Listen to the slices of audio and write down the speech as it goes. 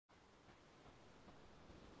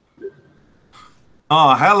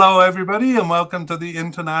Oh, hello, everybody, and welcome to the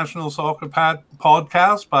International Soccer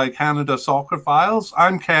Podcast by Canada Soccer Files.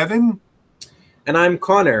 I'm Kevin. And I'm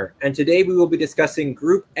Connor, and today we will be discussing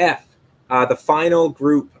Group F, the final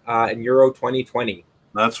group in Euro 2020.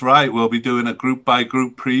 That's right. We'll be doing a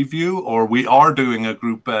group-by-group preview, or we are doing a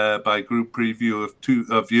group-by-group preview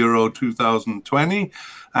of Euro 2020,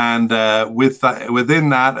 and within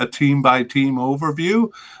that, a team-by-team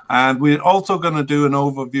overview. And we're also going to do an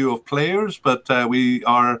overview of players, but we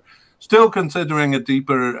are still considering a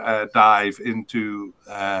deeper dive into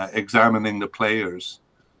examining the players.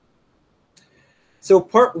 So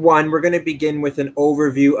part one, we're going to begin with an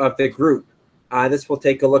overview of the group. This will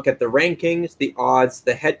take a look at the rankings, the odds,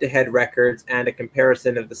 the head-to-head records, and a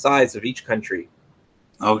comparison of the size of each country.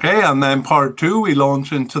 Okay, and then part two, we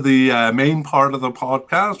launch into the main part of the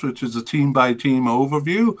podcast, which is a team-by-team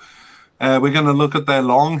overview. We're going to look at their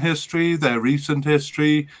long history, their recent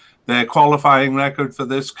history, their qualifying record for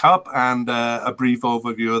this cup, and a brief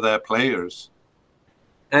overview of their players.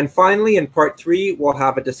 And finally, in part three, we'll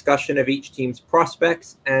have a discussion of each team's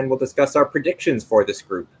prospects, and we'll discuss our predictions for this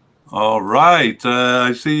group. All right.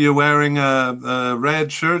 I see you wearing a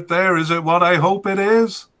red shirt there. Is it what I hope it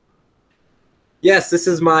is? Yes, this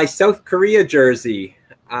is my South Korea jersey.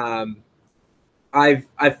 I've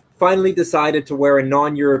finally decided to wear a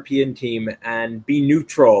non-European team and be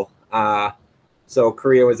neutral. So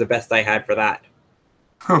Korea was the best I had for that.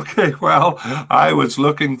 Okay, well, I was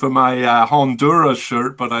looking for my Honduras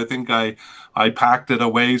shirt, but I think I packed it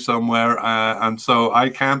away somewhere, and so I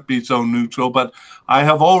can't be so neutral. But I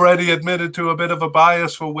have already admitted to a bit of a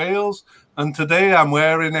bias for Wales, and today I'm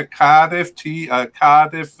wearing a Cardiff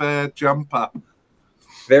jumper.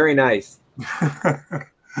 Very nice.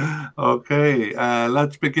 Okay,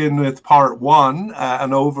 let's begin with part one,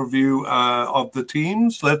 an overview of the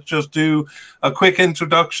teams. Let's just do a quick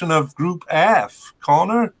introduction of Group F.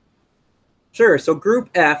 Connor? Sure. So Group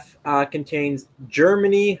F contains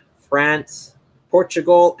Germany, France,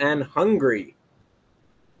 Portugal, and Hungary.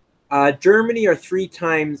 Germany are 3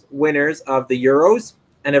 times winners of the Euros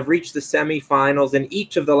and have reached the semifinals in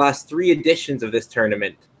each of the last 3 editions of this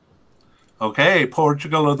tournament. Okay,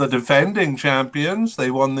 Portugal are the defending champions. They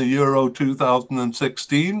won the Euro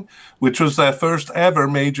 2016, which was their first ever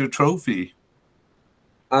major trophy.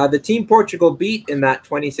 The team Portugal beat in that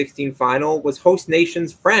 2016 final was host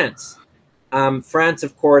nations France. France,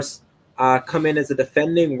 of course, come in as the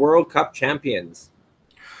defending World Cup champions.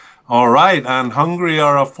 All right, and Hungary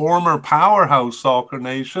are a former powerhouse soccer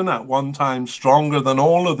nation, at one time stronger than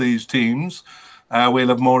all of these teams. We'll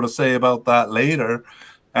have more to say about that later.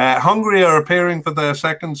 Hungary are appearing for their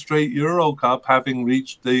second straight Euro Cup, having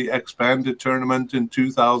reached the expanded tournament in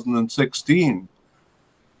 2016.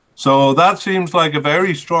 So that seems like a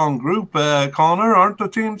very strong group. Connor, aren't the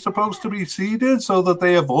teams supposed to be seeded so that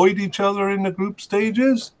they avoid each other in the group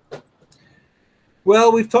stages?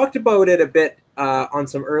 Well, we've talked about it a bit on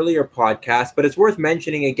some earlier podcasts, but it's worth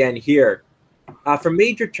mentioning again here. For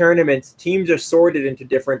major tournaments, teams are sorted into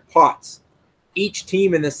different pots. Each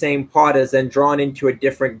team in the same pot is then drawn into a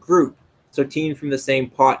different group, so teams from the same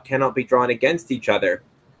pot cannot be drawn against each other.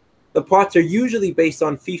 The pots are usually based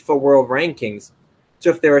on FIFA World Rankings, so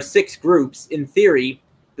if there are 6 groups, in theory,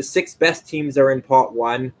 the 6 best teams are in pot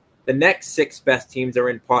 1, the next 6 best teams are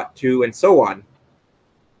in pot 2, and so on.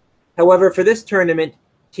 However, for this tournament,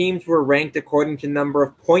 teams were ranked according to the number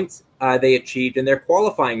of points they achieved in their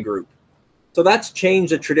qualifying group. So that's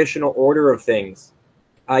changed the traditional order of things.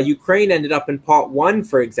 Ukraine ended up in pot 1,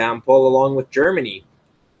 for example, along with Germany.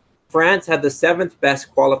 France had the 7th best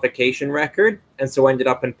qualification record, and so ended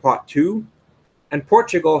up in pot 2. And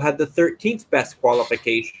Portugal had the 13th best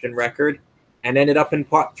qualification record, and ended up in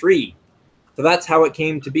pot 3. So that's how it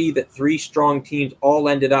came to be that 3 strong teams all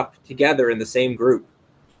ended up together in the same group.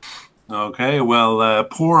 Okay, well,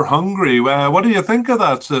 poor Hungary. What do you think of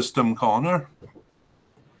that system, Connor?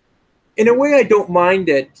 In a way, I don't mind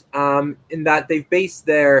it, in that they've based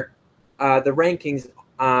the rankings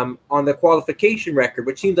on the qualification record,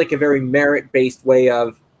 which seems like a very merit-based way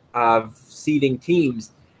of seeding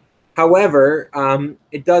teams. However,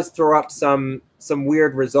 it does throw up some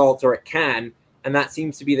weird results, or it can, and that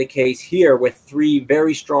seems to be the case here with 3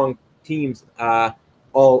 very strong teams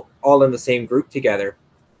all in the same group together.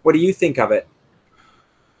 What do you think of it?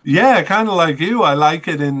 Yeah, kind of like you. I like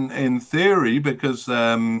it in theory because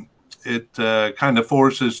it kind of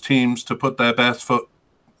forces teams to put their best foot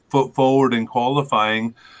forward in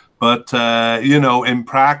qualifying. But, in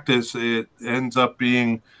practice, it ends up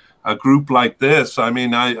being a group like this. I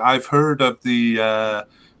mean, I've heard of the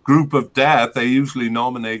group of death. They usually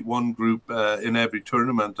nominate one group in every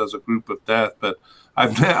tournament as a group of death, but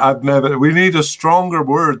I've never. We need a stronger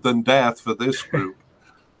word than death for this group.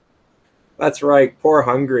 That's right. Poor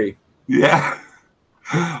Hungary. Yeah.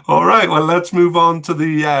 All right. Well, let's move on to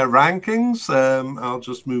the rankings. I'll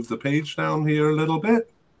just move the page down here a little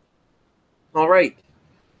bit. All right.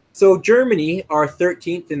 So Germany are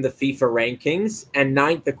 13th in the FIFA rankings and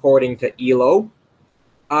 9th according to ELO.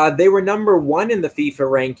 They were number 1 in the FIFA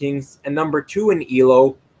rankings and number 2 in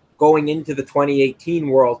ELO going into the 2018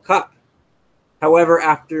 World Cup. However,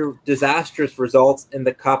 after disastrous results in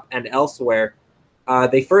the Cup and elsewhere,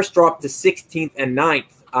 they first dropped to 16th and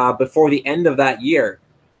 9th before the end of that year.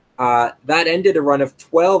 That ended a run of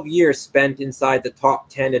 12 years spent inside the top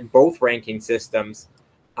 10 in both ranking systems.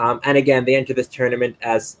 And again, they enter this tournament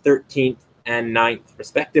as 13th and 9th,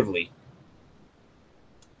 respectively.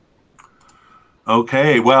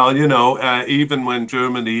 Okay, well, you know, even when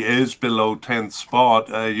Germany is below 10th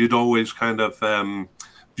spot, you'd always kind of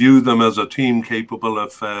view them as a team capable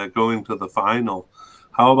of going to the final.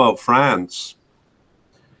 How about France?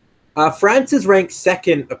 France is ranked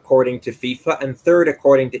 2nd according to FIFA and 3rd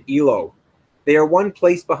according to ELO. They are 1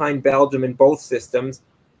 place behind Belgium in both systems,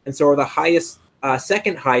 and so are the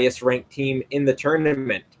second highest ranked team in the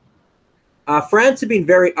tournament. France have been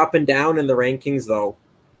very up and down in the rankings, though.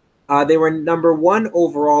 They were number 1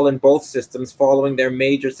 overall in both systems following their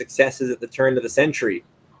major successes at the turn of the century.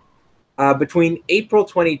 Between April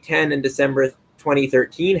 2010 and December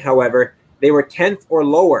 2013, however, they were 10th or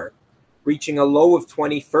lower, reaching a low of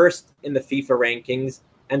 21st in the FIFA rankings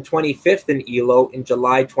and 25th in ELO in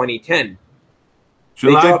July 2010.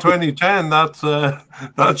 July 2010,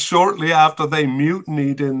 that's shortly after they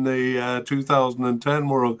mutinied in the 2010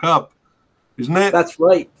 World Cup, isn't it? That's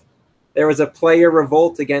right. There was a player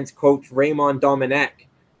revolt against coach Raymond Domenech,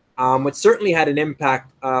 which certainly had an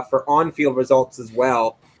impact for on-field results as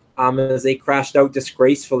well, as they crashed out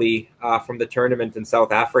disgracefully from the tournament in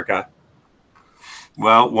South Africa.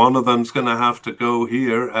 Well, one of them's going to have to go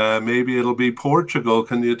here. Maybe it'll be Portugal.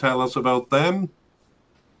 Can you tell us about them?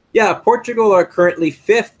 Yeah, Portugal are currently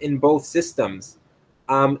 5th in both systems.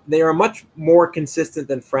 They are much more consistent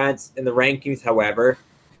than France in the rankings, however.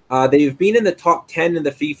 They've been in the top 10 in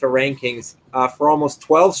the FIFA rankings for almost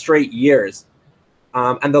 12 straight years.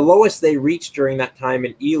 And the lowest they reached during that time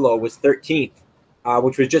in ELO was 13th,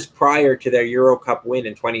 which was just prior to their Euro Cup win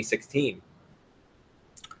in 2016.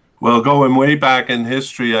 Well, going way back in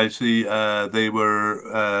history, I see they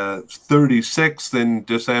were 36th in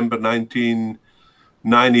December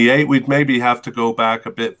 1998. We'd maybe have to go back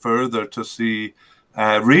a bit further to see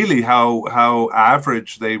really how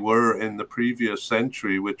average they were in the previous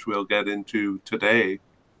century, which we'll get into today.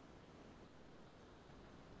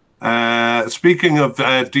 Speaking of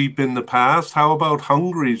deep in the past, how about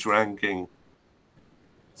Hungary's ranking?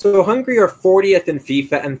 So Hungary are 40th in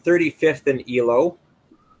FIFA and 35th in ELO.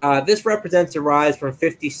 This represents a rise from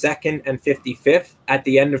 52nd and 55th at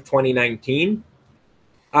the end of 2019.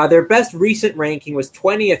 Their best recent ranking was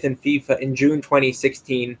 20th in FIFA in June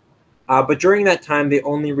 2016, but during that time they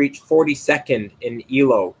only reached 42nd in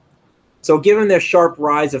ELO. So given their sharp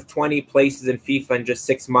rise of 20 places in FIFA in just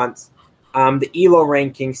 6 months, the ELO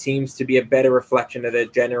ranking seems to be a better reflection of their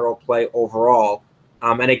general play overall.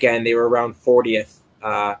 And again, they were around 40th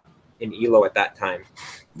in ELO at that time.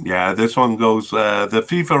 Yeah, this one goes, the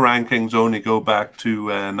FIFA rankings only go back to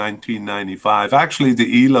 1995. Actually,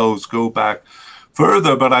 the ELOs go back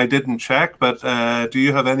further, but I didn't check. But do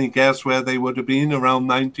you have any guess where they would have been around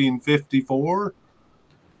 1954?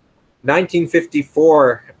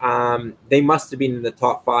 1954, they must have been in the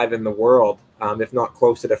top 5 in the world, if not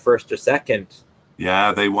closer to first or second.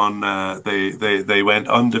 Yeah, they won. They went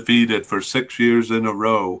undefeated for 6 years in a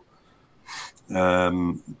row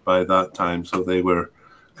by that time. So they were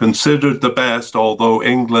considered the best, although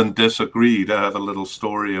England disagreed. I have a little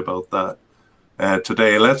story about that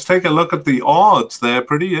today. Let's take a look at the odds. They're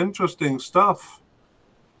pretty interesting stuff.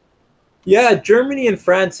 Yeah, Germany and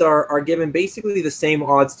France are given basically the same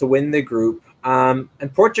odds to win the group, and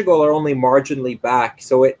Portugal are only marginally back.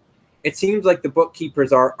 So it seems like the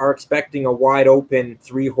bookkeepers are expecting a wide open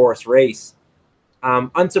 3-horse race.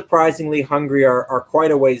 Unsurprisingly, Hungary are quite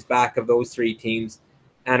a ways back of those 3 teams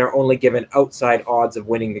and are only given outside odds of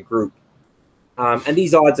winning the group. And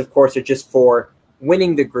these odds, of course, are just for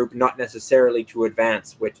winning the group, not necessarily to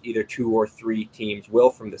advance, which either 2 or 3 teams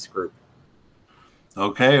will from this group.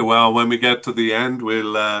 Okay, well, when we get to the end,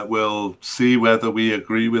 we'll see whether we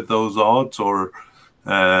agree with those odds or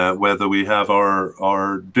whether we have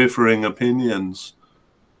our differing opinions.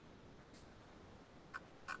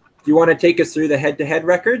 Do you want to take us through the head-to-head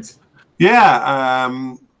records? Yeah,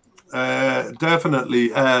 definitely.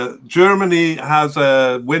 Germany has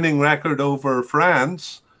a winning record over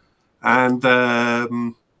France, and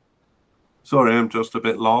sorry, I'm just a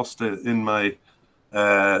bit lost in my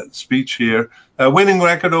speech here. A winning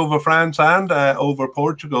record over France and over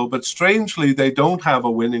Portugal, but strangely, they don't have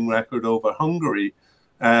a winning record over Hungary.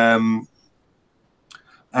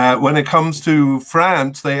 When it comes to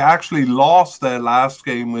France, they actually lost their last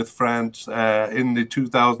game with France in the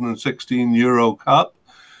 2016 Euro Cup.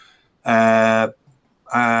 But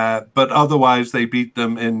otherwise, they beat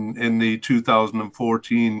them in the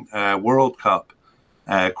 2014 World Cup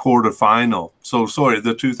quarterfinal. So, sorry,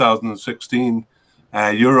 the 2016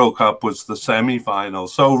 Euro Cup was the semi-final.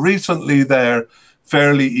 So recently, they're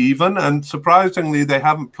fairly even, and surprisingly, they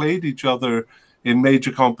haven't played each other in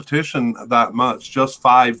major competition that much, just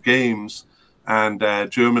 5 games, and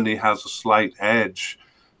Germany has a slight edge.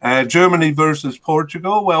 Germany versus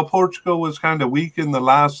Portugal. Well, Portugal was kind of weak in the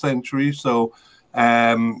last century, so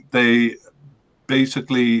they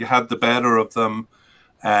basically had the better of them,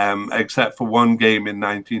 except for one game in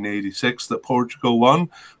 1986 that Portugal won.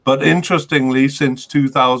 But interestingly, since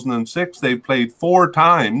 2006, they've played 4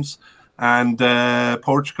 times, and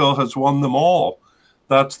Portugal has won them all.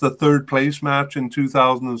 That's the 3rd place match in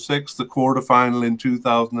 2006, the quarterfinal in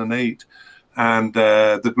 2008, and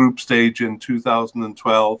the group stage in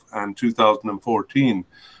 2012 and 2014.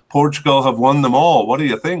 Portugal have won them all. What do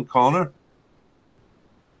you think, Connor?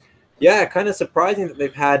 Yeah, kind of surprising that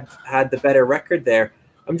they've had the better record there.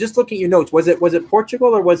 I'm just looking at your notes. Was it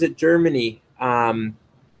Portugal or was it Germany? I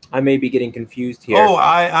may be getting confused here. Oh,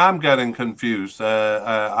 I am getting confused.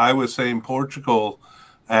 I was saying Portugal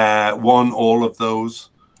won all of those.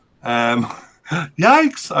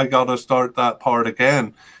 Yikes, I got to start that part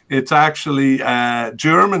again. It's actually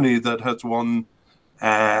Germany that has won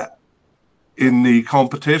in the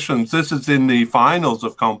competitions. This is in the finals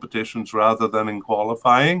of competitions rather than in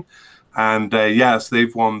qualifying. And yes,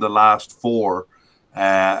 they've won the last 4,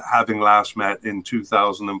 having last met in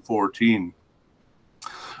 2014.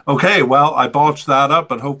 Okay, well, I botched that up,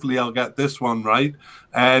 but hopefully I'll get this one right.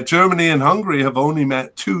 Germany and Hungary have only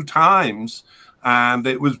met 2 times, and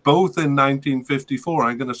it was both in 1954.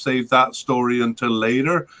 I'm going to save that story until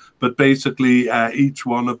later, but basically each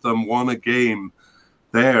one of them won a game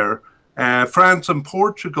there. France and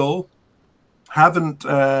Portugal haven't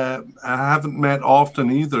met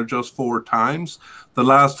often either, just 4 times. The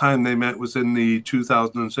last time they met was in the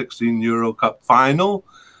 2016 Euro Cup final.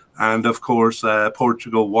 And of course,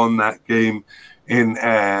 Portugal won that game in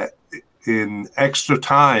extra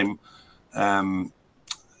time.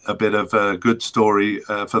 A bit of a good story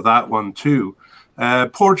for that one too.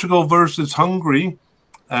 Portugal versus Hungary.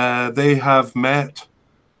 They have met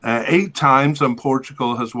 8 times, and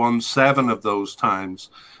Portugal has won 7 of those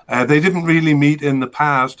times. They didn't really meet in the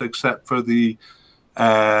past, except for the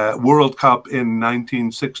World Cup in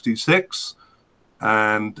 1966.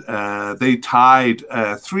 And they tied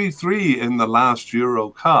 3-3 in the last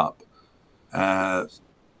Euro Cup.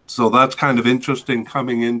 So that's kind of interesting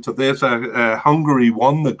coming into this. Hungary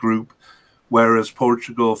won the group, whereas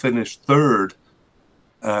Portugal finished 3rd.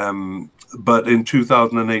 But in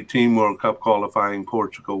 2018 World Cup qualifying,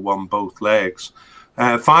 Portugal won both legs.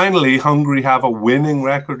 Finally, Hungary have a winning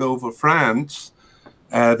record over France.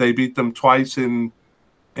 They beat them twice in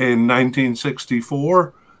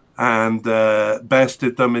 1964. And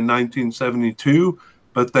bested them in 1972,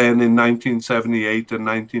 but then in 1978 and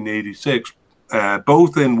 1986,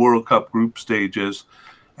 both in World Cup group stages,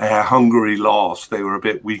 Hungary lost. They were a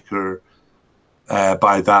bit weaker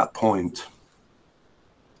by that point.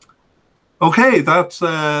 Okay, that's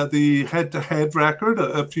the head-to-head record.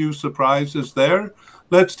 A few surprises there.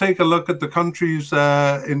 Let's take a look at the countries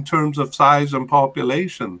in terms of size and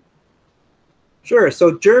population. Sure.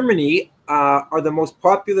 So Germany are the most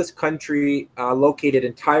populous country located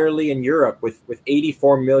entirely in Europe with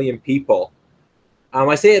 84 million people.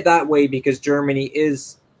 I say it that way because Germany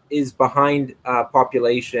is behind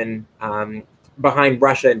population, behind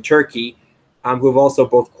Russia and Turkey, who have also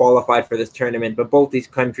both qualified for this tournament, but both these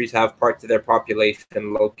countries have parts of their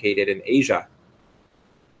population located in Asia.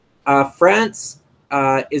 France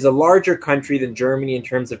is a larger country than Germany in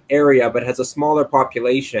terms of area, but has a smaller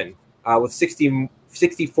population with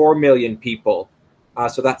 64 million people.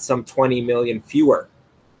 So that's some 20 million fewer.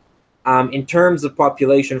 In terms of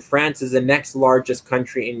population, France is the next largest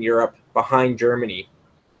country in Europe behind Germany.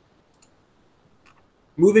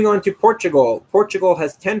 Moving on to Portugal. Portugal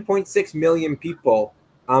has 10.6 million people.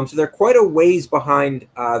 So they're quite a ways behind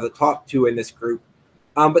the top 2 in this group.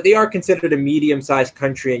 But they are considered a medium-sized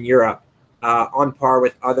country in Europe, on par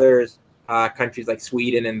with other countries like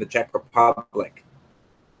Sweden and the Czech Republic.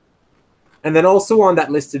 And then also on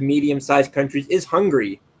that list of medium-sized countries is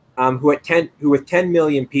Hungary, who with 10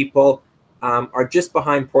 million people are just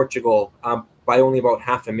behind Portugal by only about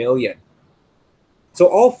 500,000. So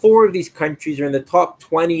all four of these countries are in the top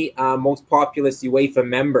 20 most populous UEFA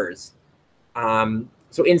members.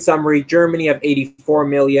 So in summary, Germany have 84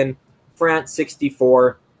 million, France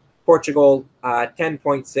 64, Portugal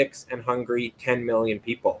 10.6, and Hungary 10 million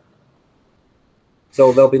people.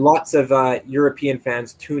 So there'll be lots of European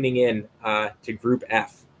fans tuning in to Group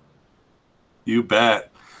F. You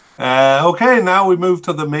bet. Okay, now we move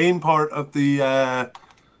to the main part of the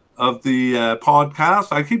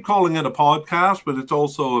podcast. I keep calling it a podcast, but it's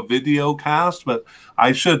also a video cast. But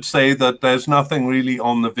I should say that there's nothing really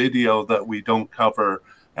on the video that we don't cover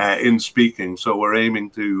in speaking. So we're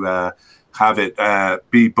aiming to have it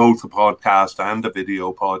be both a podcast and a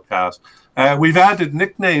video podcast. We've added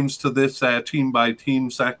nicknames to this team by team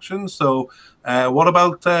section. So what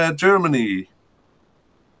about Germany?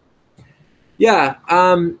 Yeah,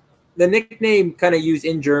 the nickname kind of used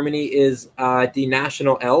in Germany is the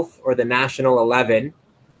National Elf or the National 11.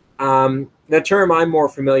 The term I'm more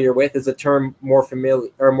familiar with is a term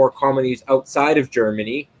more commonly used outside of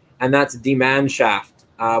Germany, and that's Die Mannschaft,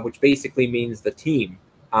 which basically means the team.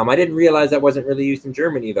 I didn't realize that wasn't really used in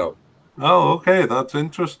Germany, though. Oh, okay, that's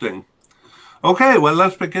interesting. Okay, well,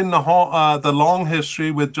 let's begin the long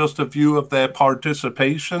history with just a view of their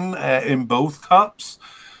participation in both cups.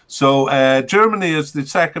 So Germany is the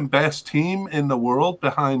second best team in the world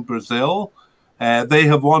behind Brazil. They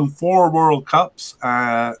have won 4 World Cups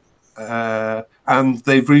and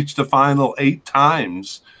they've reached the final 8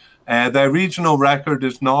 times. Their regional record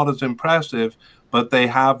is not as impressive, but they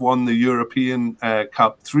have won the European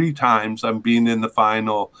Cup 3 times and been in the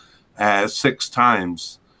final 6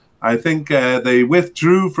 times. I think they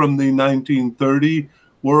withdrew from the 1930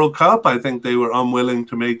 World Cup. I think they were unwilling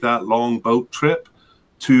to make that long boat trip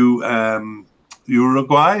to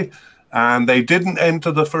Uruguay, and they didn't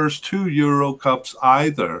enter the first 2 Euro Cups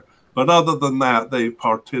either. But other than that, they've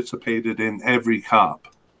participated in every cup.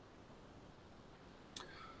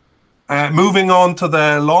 Moving on to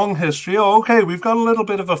the long history. Oh, okay, we've got a little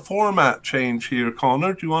bit of a format change here,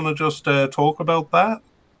 Connor. Do you want to just talk about that?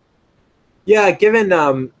 Yeah, given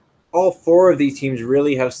all 4 of these teams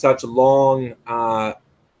really have such long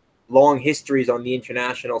histories on the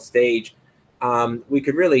international stage, we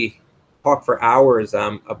could really talk for hours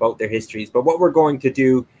about their histories. But what we're going to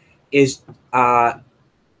do is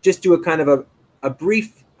just do a kind of a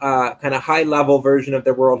brief, kind of high-level version of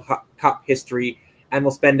their World Cup history, and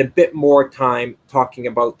we'll spend a bit more time talking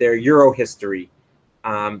about their Euro history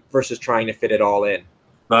versus trying to fit it all in.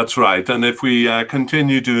 That's right. And if we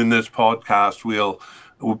continue doing this podcast, we'll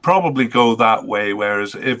probably go that way.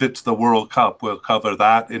 Whereas if it's the World Cup, we'll cover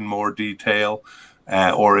that in more detail.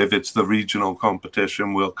 Or if it's the regional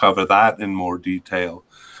competition, we'll cover that in more detail.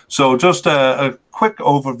 So just a quick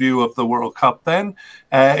overview of the World Cup then.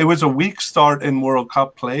 It was a weak start in World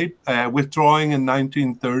Cup play, withdrawing in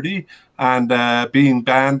 1930 and being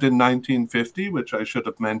banned in 1950, which I should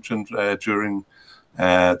have mentioned during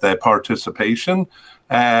their participation.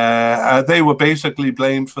 They were basically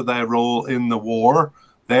blamed for their role in the war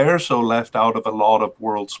there, so left out of a lot of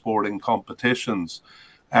world sporting competitions.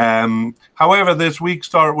 However, this weak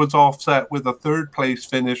start was offset with a 3rd place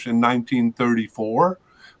finish in 1934.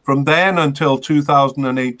 From then until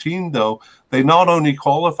 2018, though, they not only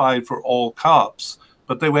qualified for all cups,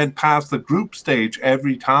 but they went past the group stage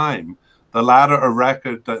every time, the latter a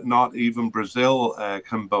record that not even Brazil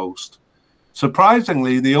can boast.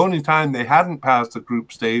 Surprisingly, the only time they hadn't passed the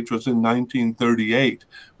group stage was in 1938,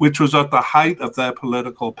 which was at the height of their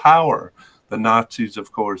political power. The Nazis,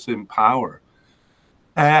 of course, in power.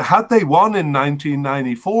 Had they won in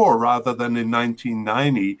 1994 rather than in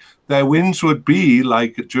 1990, their wins would be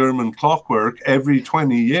like a German clockwork every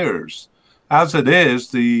 20 years. As it is,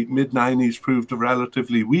 the mid-90s proved a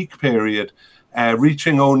relatively weak period,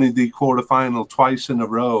 reaching only the quarterfinal twice in a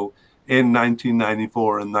row in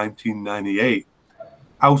 1994 and 1998.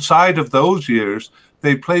 Outside of those years,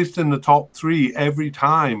 they placed in the top 3 every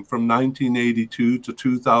time from 1982 to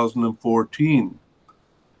 2014.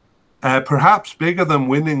 Perhaps bigger than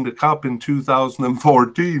winning the Cup in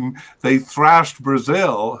 2014, they thrashed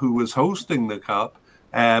Brazil, who was hosting the Cup,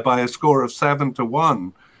 by a score of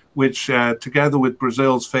 7-1, which, together with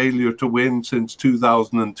Brazil's failure to win since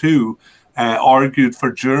 2002, argued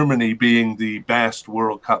for Germany being the best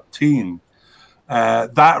World Cup team.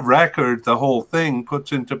 That record, the whole thing,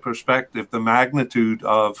 puts into perspective the magnitude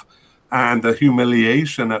of and the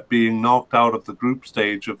humiliation at being knocked out of the group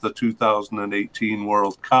stage of the 2018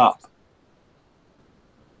 World Cup.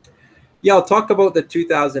 Yeah, I'll talk about the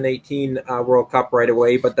 2018 World Cup right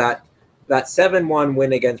away, but that 7-1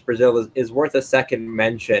 win against Brazil is worth a second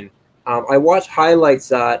mention. I watched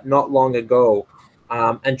highlights not long ago,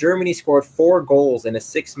 and Germany scored 4 goals in a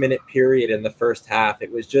 6-minute period in the first half.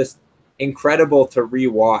 It was just incredible to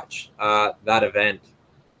rewatch that event.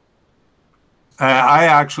 I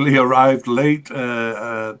actually arrived late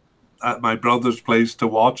at my brother's place to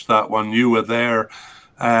watch that one. You were there,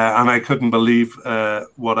 and I couldn't believe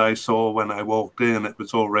what I saw when I walked in. It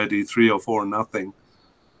was already 3 or 4-0.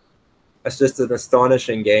 It's just an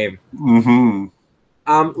astonishing game. Mm-hmm.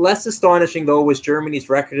 Less astonishing, though, was Germany's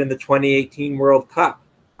record in the 2018 World Cup.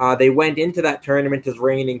 They went into that tournament as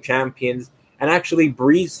reigning champions and actually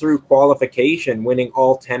breezed through qualification, winning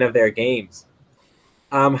all 10 of their games.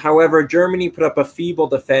 However, Germany put up a feeble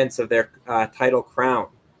defense of their title crown.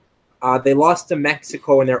 They lost to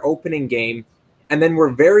Mexico in their opening game, and then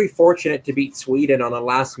were very fortunate to beat Sweden on a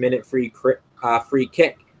last-minute free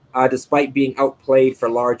kick, despite being outplayed for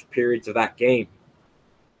large periods of that game.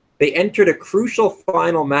 They entered a crucial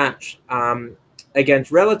final match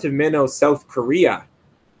against relative minnows South Korea.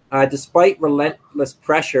 Despite relentless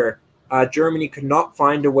pressure, Germany could not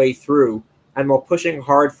find a way through, and while pushing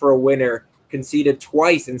hard for a winner, conceded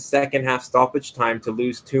twice in second half stoppage time to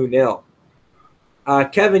lose 2-0.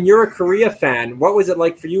 Kevin, you're a Korea fan. What was it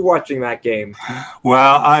like for you watching that game?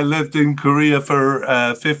 Well, I lived in Korea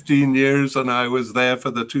for 15 years, and I was there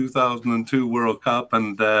for the 2002 World Cup,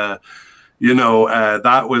 and that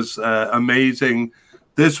was amazing.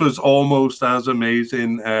 This was almost as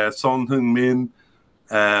amazing. Son Heung-min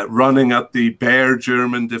running at the bare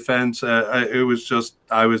German defense. It was just,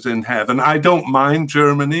 I was in heaven. I don't mind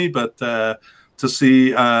Germany, but to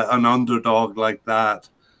see an underdog like that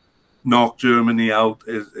knock Germany out,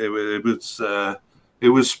 it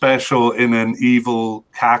was special in an evil,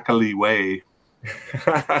 cackly way.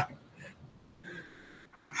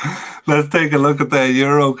 Let's take a look at the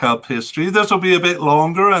Euro Cup history. This will be a bit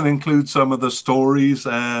longer and include some of the stories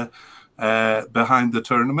behind the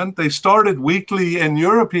tournament. They started weekly in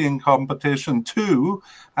European competition too,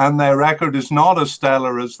 and their record is not as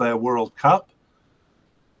stellar as their World Cup.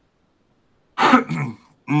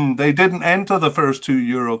 They didn't enter the first 2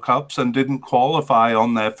 Euro Cups and didn't qualify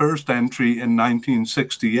on their first entry in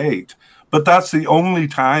 1968. But that's the only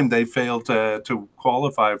time they failed to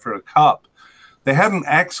qualify for a cup. They had an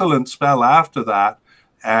excellent spell after that,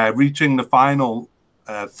 reaching the final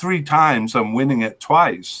 3 times and winning it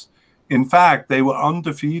twice. In fact, they were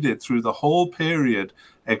undefeated through the whole period,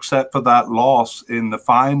 except for that loss in the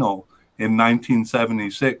final in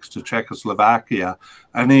 1976 to Czechoslovakia.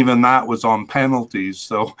 And even that was on penalties,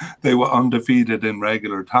 so they were undefeated in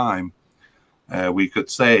regular time, we could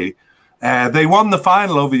say. They won the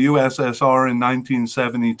final over USSR in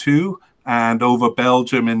 1972 and over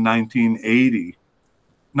Belgium in 1980.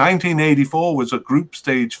 1984 was a group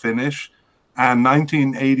stage finish, and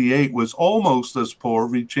 1988 was almost as poor,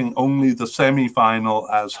 reaching only the semi-final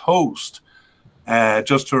as host.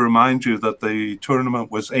 Just to remind you that the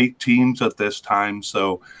tournament was 8 teams at this time,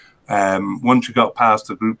 so once you got past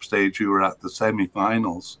the group stage, you were at the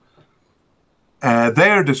semi-finals.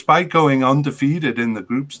 There, despite going undefeated in the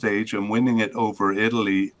group stage and winning it over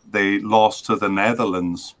Italy, they lost to the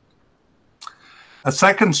Netherlands. A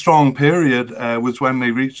second strong period was when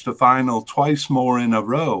they reached the final twice more in a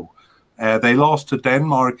row. They lost to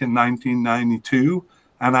Denmark in 1992,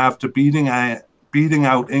 and after beating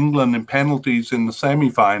out England in penalties in the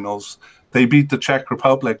semi-finals, they beat the Czech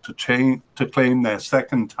Republic to claim their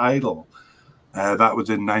second title. That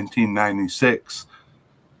was in 1996.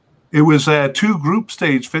 It was 2 group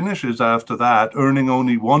stage finishes after that, earning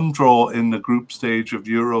only 1 draw in the group stage of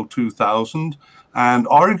Euro 2000, and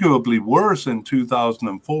arguably worse in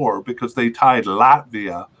 2004 because they tied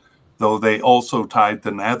Latvia, though they also tied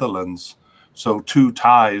the Netherlands. So 2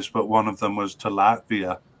 ties, but one of them was to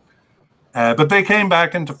Latvia. But they came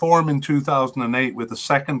back into form in 2008 with a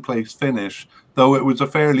second place finish, though it was a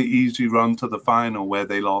fairly easy run to the final where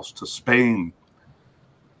they lost to Spain.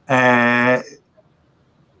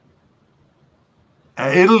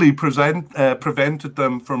 Italy prevented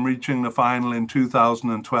them from reaching the final in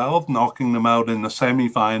 2012, knocking them out in the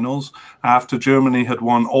semi-finals after Germany had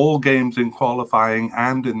won all games in qualifying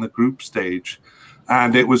and in the group stage.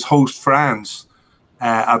 And it was host France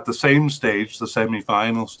at the same stage, the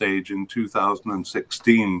semi-final stage in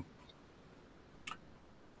 2016.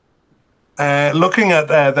 Looking at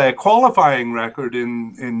their qualifying record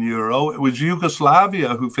in Euro, it was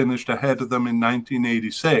Yugoslavia who finished ahead of them in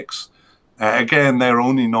 1986. Again, their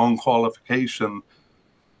only non-qualification.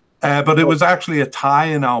 But it was actually a tie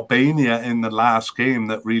in Albania in the last game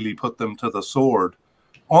that really put them to the sword.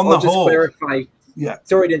 On I'll the just whole, clarify. yeah.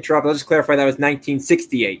 Sorry to interrupt. I'll just clarify that was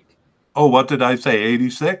 1968. Oh, what did I say?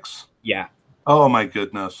 86? Yeah. Oh my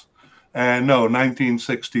goodness. No,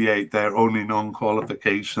 1968, their only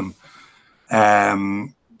non-qualification.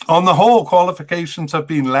 On the whole, qualifications have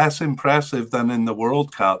been less impressive than in the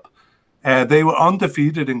World Cup. They were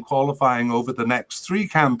undefeated in qualifying over the next three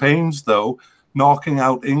campaigns, though, knocking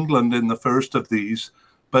out England in the first of these.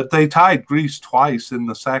 But they tied Greece twice in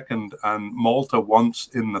the second and Malta once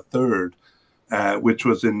in the third, which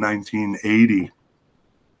was in 1980.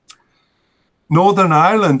 Northern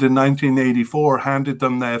Ireland in 1984 handed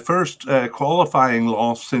them their first qualifying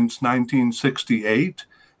loss since 1968,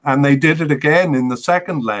 and they did it again in the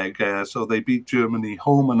second leg. So they beat Germany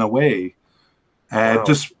home and away. Wow.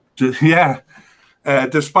 Yeah,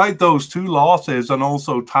 despite those two losses and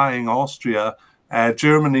also tying Austria,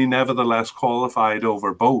 Germany nevertheless qualified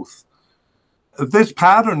over both. This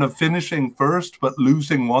pattern of finishing first but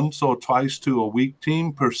losing once or twice to a weak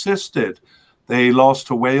team persisted. They lost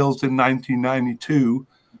to Wales in 1992,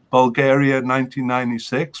 Bulgaria in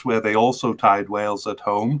 1996, where they also tied Wales at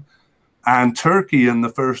home, and Turkey in the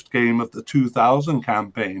first game of the 2000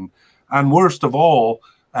 campaign. And worst of all,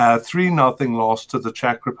 3-0 loss to the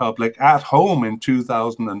Czech Republic at home in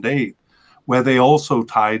 2008, where they also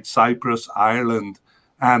tied Cyprus, Ireland,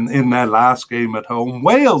 and in their last game at home,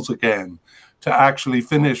 Wales again, to actually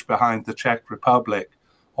finish behind the Czech Republic,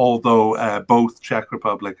 although both Czech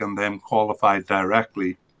Republic and them qualified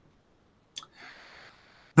directly.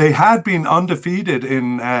 They had been undefeated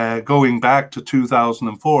in going back to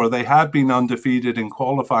 2004. They had been undefeated in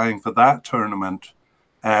qualifying for that tournament,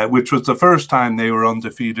 which was the first time they were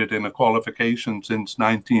undefeated in a qualification since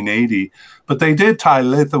 1980. But they did tie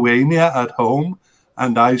Lithuania at home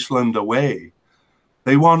and Iceland away.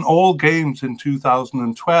 They won all games in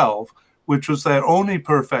 2012, which was their only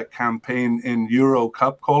perfect campaign in Euro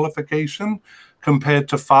Cup qualification, compared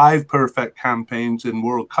to 5 perfect campaigns in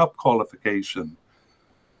World Cup qualification.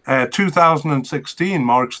 2016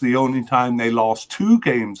 marks the only time they lost 2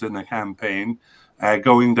 games in a campaign,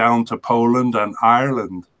 going down to Poland and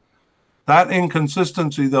Ireland. That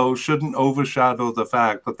inconsistency, though, shouldn't overshadow the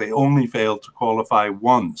fact that they only failed to qualify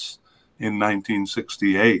once in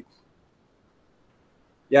 1968.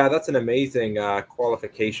 Yeah, that's an amazing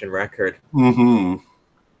qualification record. Mm-hmm.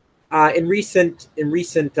 In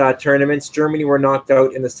recent tournaments, Germany were knocked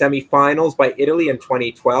out in the semifinals by Italy in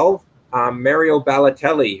 2012. Mario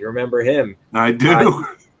Balotelli, you remember him? I do.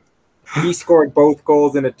 He scored both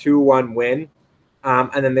goals in a 2-1 win,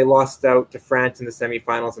 and then they lost out to France in the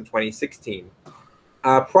semifinals in 2016.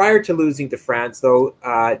 Prior to losing to France, though,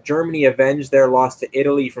 Germany avenged their loss to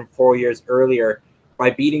Italy from 4 years earlier by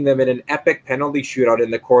beating them in an epic penalty shootout in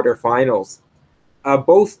the quarterfinals.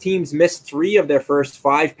 Both teams missed 3 of their first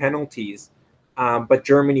 5 penalties, but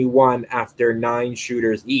Germany won after 9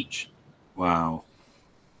 shooters each. Wow.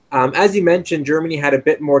 As you mentioned, Germany had a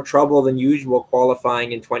bit more trouble than usual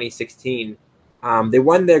qualifying in 2016. They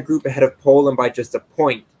won their group ahead of Poland by just a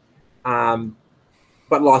point,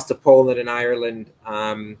 but lost to Poland and Ireland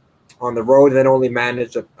on the road, and then only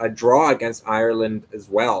managed a draw against Ireland as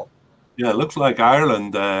well. Yeah, it looks like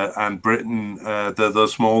Ireland and Britain, the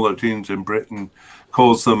smaller teams in Britain,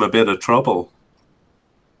 caused them a bit of trouble.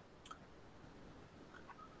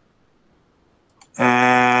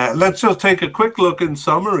 Let's just take a quick look in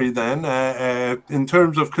summary then. In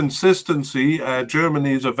terms of consistency,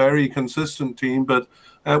 Germany is a very consistent team, but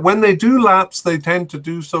when they do lapse, they tend to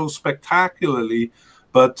do so spectacularly.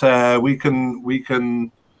 But we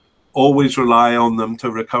can always rely on them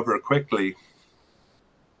to recover quickly.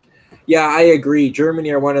 Yeah, I agree. Germany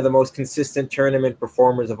are one of the most consistent tournament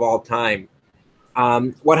performers of all time.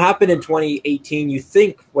 What happened in 2018, you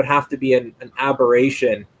think would have to be an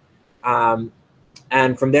aberration.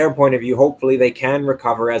 And from their point of view, hopefully they can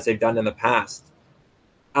recover as they've done in the past.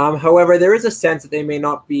 However, there is a sense that they may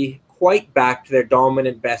not be quite back to their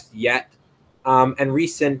dominant best yet. And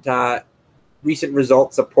recent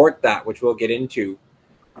results support that, which we'll get into,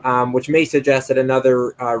 which may suggest that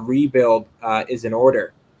another rebuild is in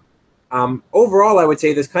order. Overall, I would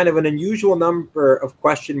say there's kind of an unusual number of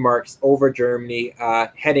question marks over Germany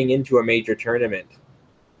heading into a major tournament.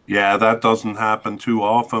 Yeah, that doesn't happen too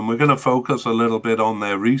often. We're going to focus a little bit on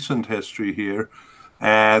their recent history here.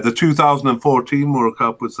 The 2014 World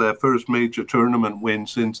Cup was their first major tournament win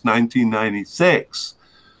since 1996.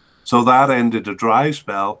 So that ended a dry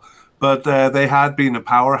spell. But they had been a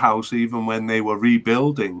powerhouse even when they were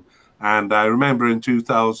rebuilding. And I remember in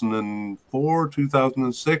 2004,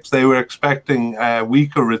 2006, they were expecting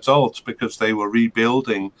weaker results because they were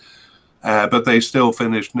rebuilding, but they still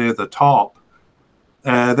finished near the top.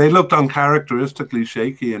 They looked uncharacteristically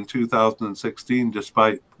shaky in 2016,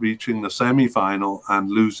 despite reaching the semi-final and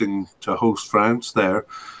losing to host France there.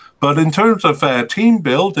 But in terms of team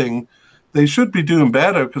building, they should be doing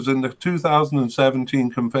better, because in the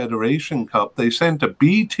 2017 Confederation Cup, they sent a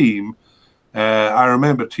B team. I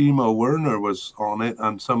remember Timo Werner was on it,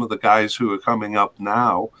 and some of the guys who are coming up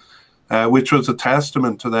now, which was a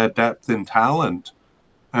testament to their depth in talent.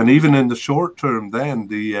 And even in the short term, then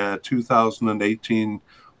the 2018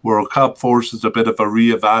 World Cup forces a bit of a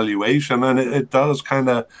reevaluation, and it does kind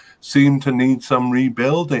of seem to need some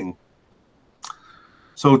rebuilding.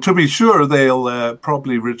 So to be sure, they'll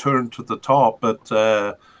probably return to the top,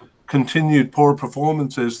 but continued poor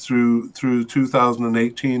performances through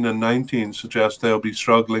 2018 and 19 suggest they'll be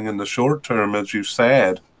struggling in the short term, as you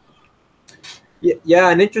said. Yeah,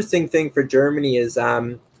 an interesting thing for Germany is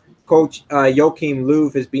Coach Joachim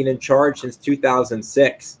Löw has been in charge since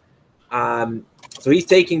 2006. So he's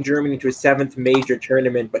taking Germany to a seventh major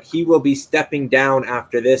tournament, but he will be stepping down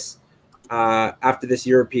after this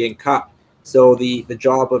European Cup. So the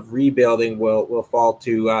job of rebuilding will fall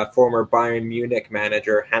to former Bayern Munich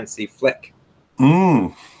manager Hansi Flick.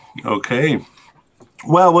 Okay.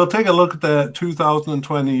 Well, we'll take a look at the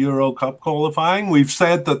 2020 Euro Cup qualifying. We've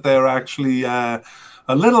said that they're actually a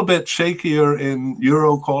little bit shakier in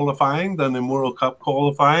Euro qualifying than in World Cup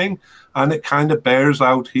qualifying, and it kind of bears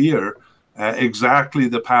out here exactly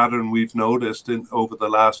the pattern we've noticed over the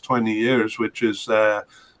last 20 years, which is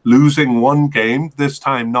losing one game, this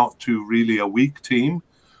time not to really a weak team.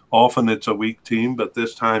 Often it's a weak team, but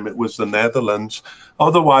this time it was the Netherlands.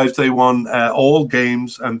 Otherwise, they won all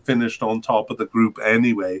games and finished on top of the group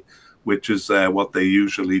anyway, which is what they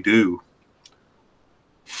usually do.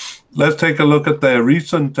 Let's take a look at their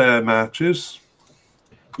recent matches.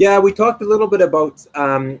 Yeah, we talked a little bit about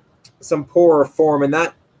some poorer form, and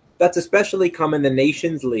that's especially come in the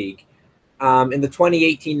Nations League. In the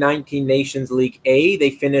 2018-19 Nations League A, they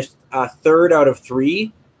finished third out of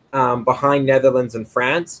three, behind Netherlands and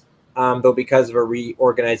France, though because of a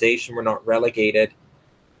reorganization, we're not relegated.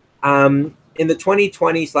 In the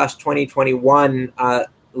 2020/2021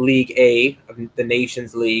 League A, the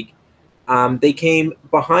Nations League, they came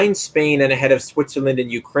behind Spain and ahead of Switzerland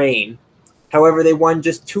and Ukraine. However, they won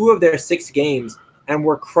just 2 of their 6 games and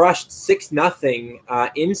were crushed 6-0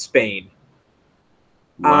 in Spain.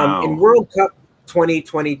 Wow. In World Cup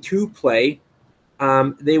 2022 play,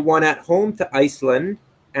 they won at home to Iceland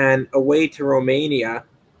and away to Romania,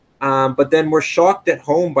 but then were shocked at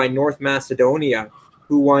home by North Macedonia,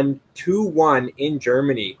 who won 2-1 in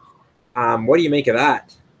Germany. What do you make of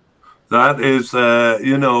that? That is,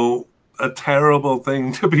 a terrible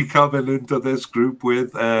thing to be coming into this group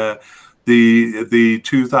with. The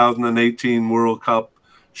 2018 World Cup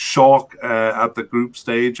shock at the group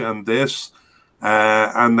stage, and this,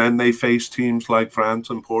 and then they face teams like France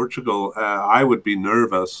and Portugal. I would be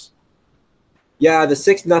nervous. Yeah, the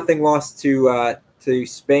 6-0 loss to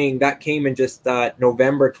Spain, that came in just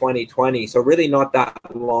November 2020, so really not that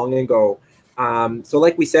long ago. So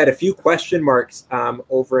like we said, a few question marks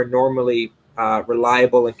over a normally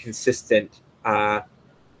reliable and consistent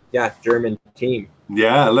German team.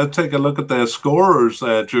 Yeah, let's take a look at their scorers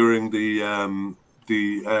during the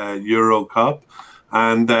Euro Cup,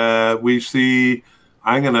 and we see.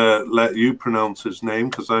 I'm going to let you pronounce his name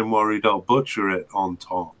because I'm worried I'll butcher it on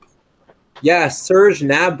top. Yeah, Serge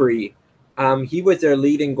Gnabry. He was their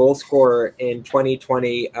leading goal scorer in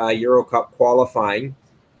 2020 Euro Cup qualifying.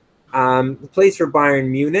 He plays for Bayern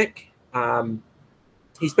Munich.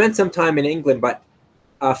 He spent some time in England, but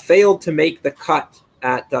failed to make the cut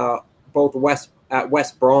at West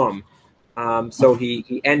Brom. So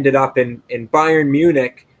he ended up in Bayern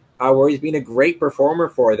Munich, where he's been a great performer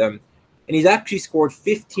for them. And he's actually scored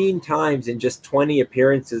 15 times in just 20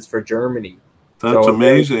 appearances for Germany. That's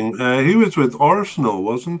amazing. He was with Arsenal,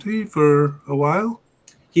 wasn't he, for a while?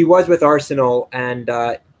 He was with Arsenal, and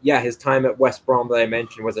his time at West Brom that I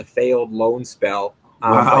mentioned was a failed loan spell.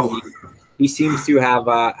 Wow. But he seems to have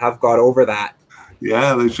got over that.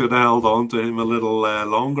 Yeah, they should have held on to him a little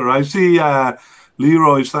longer. I see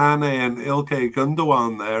Leroy Sané and Ilkay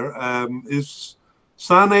Gundogan there. Is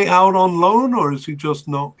Sané out on loan, or is he just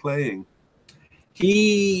not playing?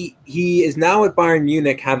 He is now at Bayern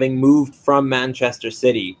Munich, having moved from Manchester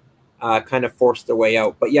City, kind of forced the way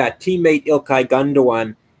out. But yeah, teammate Ilkay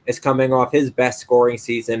Gundogan is coming off his best scoring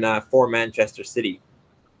season for Manchester City.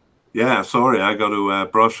 Yeah, sorry, I got to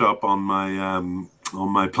brush up on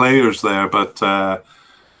my players there, but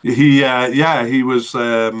he was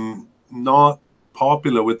not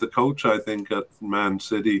popular with the coach, I think, at Man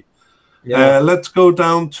City. Yeah. Let's go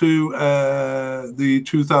down to the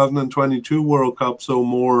 2022 World Cup, so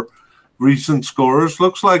more recent scorers.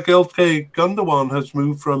 Looks like Ilkay Gundogan has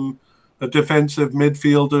moved from a defensive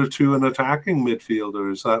midfielder to an attacking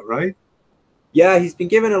midfielder. Is that right? Yeah, he's been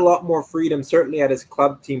given a lot more freedom, certainly at his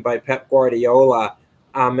club team by Pep Guardiola.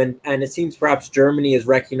 And it seems perhaps Germany is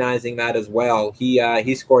recognizing that as well.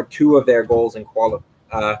 He scored two of their goals in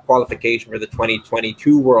qualification for the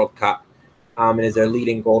 2022 World Cup, and is their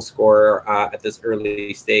leading goal scorer at this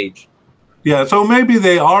early stage. Yeah, so maybe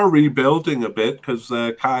they are rebuilding a bit because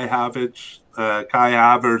Kai Havertz,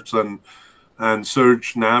 and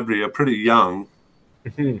Serge Gnabry are pretty young.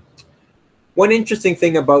 One interesting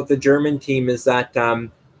thing about the German team is that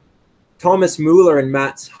Thomas Müller and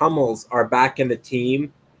Mats Hummels are back in the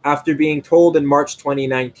team after being told in March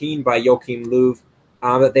 2019 by Joachim Löw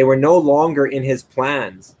that they were no longer in his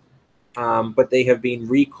plans, but they have been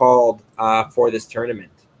recalled for this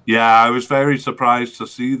tournament. Yeah, I was very surprised to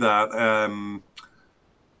see that.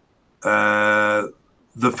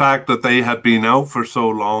 The fact that they had been out for so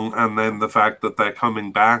long, and then the fact that they're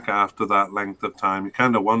coming back after that length of time, you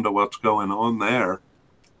kind of wonder what's going on there.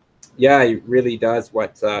 Yeah, it really does.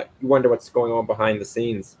 You wonder what's going on behind the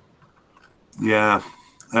scenes. Yeah.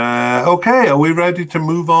 Okay, are we ready to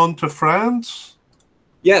move on to France?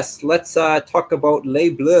 Yes, let's talk about Les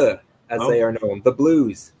Bleus, as they are known, the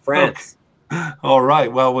Blues, France. Okay. All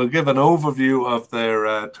right. Well, we'll give an overview of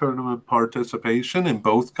their tournament participation in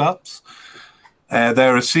both cups.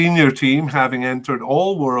 They're a senior team, having entered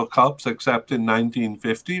all World Cups except in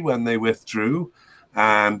 1950 when they withdrew,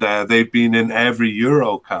 and they've been in every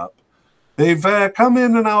Euro Cup. They've come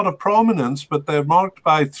in and out of prominence, but they're marked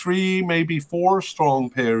by 3, maybe 4 strong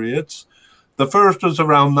periods. The first was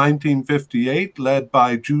around 1958, led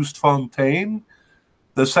by Just Fontaine.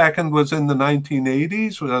 The second was in the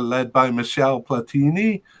 1980s, led by Michel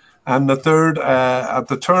Platini. And the third, at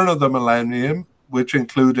the turn of the millennium, which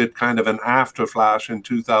included kind of an afterflash in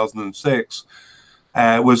 2006,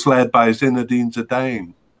 was led by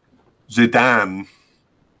Zinedine Zidane.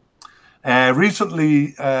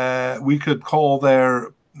 Recently, we could call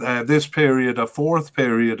this period a fourth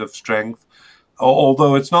period of strength,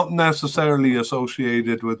 although it's not necessarily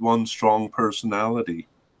associated with one strong personality.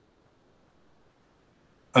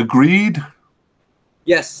 Agreed?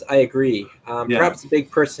 Yes, I agree. Yeah. Perhaps a big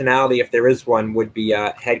personality, if there is one, would be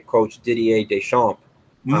head coach Didier Deschamps,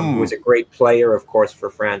 who was a great player, of course, for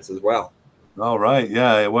France as well. All right.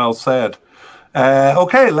 Yeah, well said.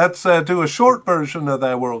 Okay, let's do a short version of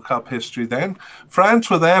their World Cup history then. France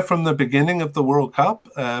were there from the beginning of the World Cup,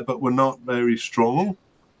 but were not very strong.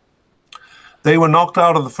 They were knocked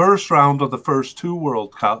out of the first round of the first 2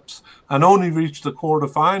 World Cups and only reached the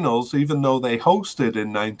quarterfinals, even though they hosted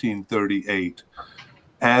in 1938.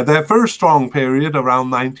 Their first strong period,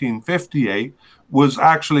 around 1958, was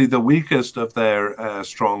actually the weakest of their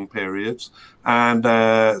strong periods, and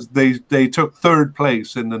they took 3rd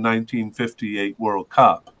place in the 1958 World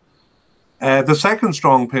Cup. The second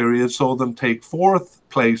strong period saw them take 4th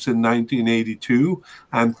place in 1982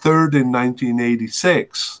 and 3rd in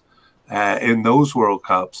 1986 in those World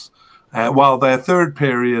Cups. While their third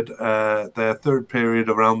period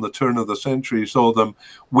around the turn of the century saw them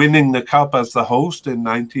winning the cup as the host in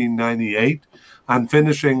 1998 and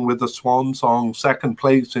finishing with the swan song 2nd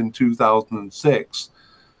place in 2006,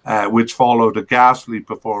 which followed a ghastly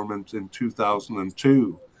performance in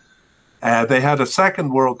 2002. They had a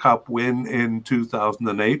second World Cup win in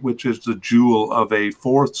 2008, which is the jewel of a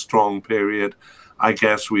 4th strong period. I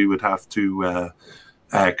guess we would have to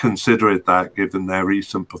consider it that, given their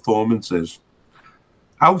recent performances.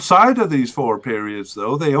 Outside of these 4 periods,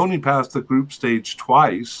 though, they only passed the group stage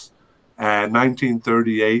twice,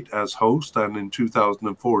 1938 as host and in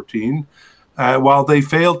 2014, while they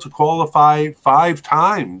failed to qualify 5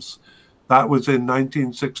 times. That was in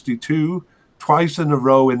 1962, twice in a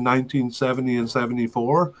row in 1970 and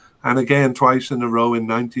 74, and again twice in a row in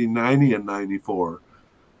 1990 and 94.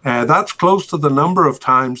 That's close to the number of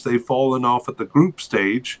times they've fallen off at the group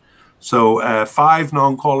stage. So 5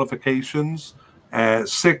 non-qualifications,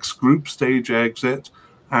 6 group stage exits,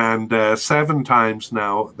 and 7 times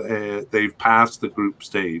now they've passed the group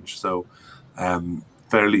stage. So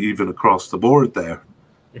fairly even across the board there.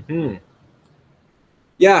 Mm-hmm.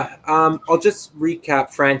 Yeah, I'll just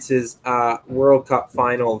recap France's World Cup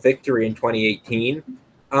final victory in 2018.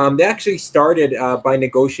 They actually started by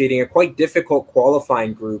negotiating a quite difficult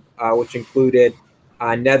qualifying group, which included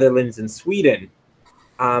Netherlands and Sweden.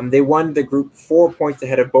 They won the group 4 points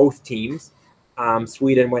ahead of both teams.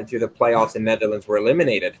 Sweden went through the playoffs and Netherlands were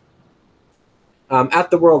eliminated.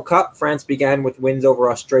 At the World Cup, France began with wins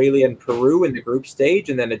over Australia and Peru in the group stage,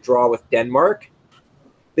 and then a draw with Denmark.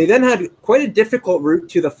 They then had quite a difficult route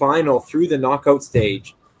to the final through the knockout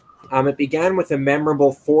stage. It began with a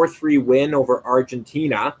memorable 4-3 win over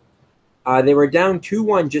Argentina. They were down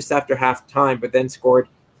 2-1 just after halftime, but then scored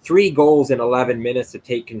 3 goals in 11 minutes to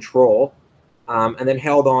take control, and then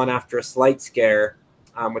held on after a slight scare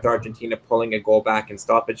with Argentina pulling a goal back in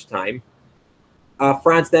stoppage time.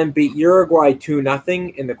 France then beat Uruguay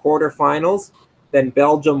 2-0 in the quarterfinals, then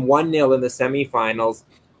Belgium 1-0 in the semifinals,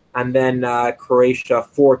 and then Croatia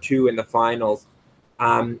 4-2 in the finals.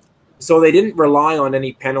 So they didn't rely on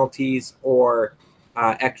any penalties or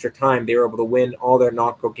extra time. They were able to win all their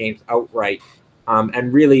knockout games outright,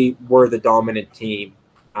 and really were the dominant team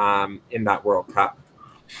in that World Cup.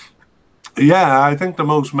 Yeah, I think the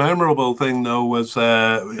most memorable thing, though, was,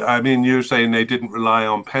 I mean, you're saying they didn't rely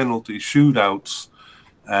on penalty shootouts,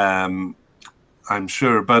 I'm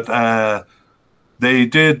sure, but they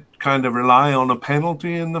did kind of rely on a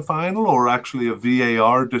penalty in the final, or actually a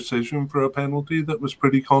VAR decision for a penalty that was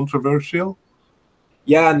pretty controversial.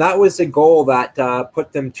 Yeah, and that was a goal that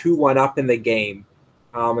put them 2-1 up in the game.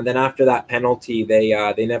 And then after that penalty,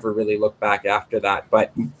 they never really looked back after that.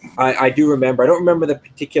 But I do remember. I don't remember the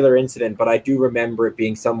particular incident, but I do remember it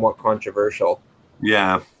being somewhat controversial.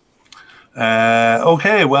 Yeah.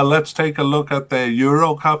 Okay, well, let's take a look at the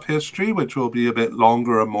Euro Cup history, which will be a bit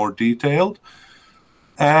longer and more detailed.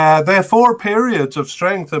 Their 4 periods of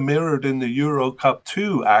strength are mirrored in the Euro Cup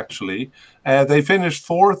too, actually. They finished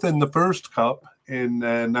 4th in the first cup in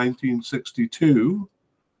 1962,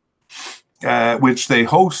 which they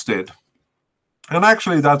hosted. And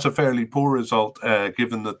actually, that's a fairly poor result,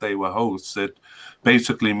 given that they were hosts. It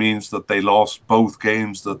basically means that they lost both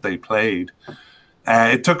games that they played.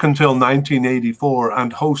 It took until 1984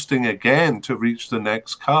 and hosting again to reach the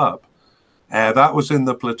next cup. That was in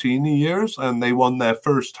the Platini years, and they won their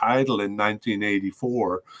first title in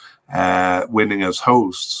 1984, winning as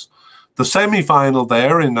hosts. The semi-final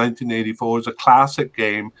there in 1984 is a classic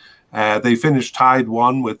game. They finished tied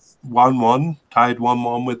 1-1, tied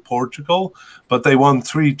 1-1 with Portugal, but they won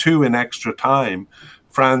 3-2 in extra time,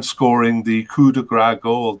 France scoring the coup de grace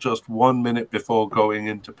goal just 1 minute before going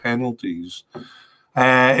into penalties.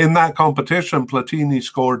 In that competition, Platini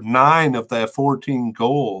scored 9 of their 14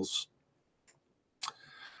 goals.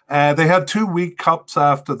 They had 2 weak cups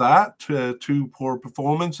after that, 2 poor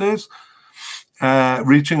performances,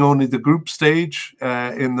 reaching only the group stage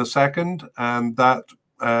in the second, and that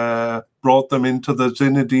brought them into the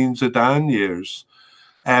Zinedine Zidane years.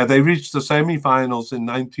 They reached the semi-finals in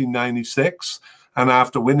 1996, and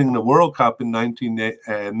after winning the World Cup in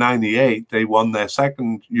 1998, they won their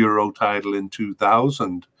second Euro title in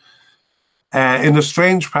 2000. In a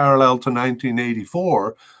strange parallel to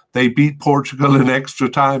 1984, they beat Portugal in extra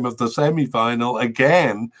time of the semi-final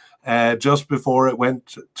again, just before it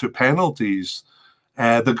went to penalties.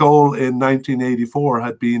 The goal in 1984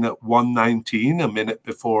 had been at 1:19, a minute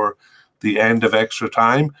before the end of extra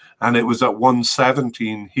time, and it was at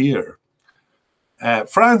 1:17 here.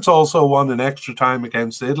 France also won in extra time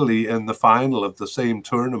against Italy in the final of the same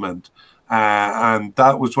tournament, and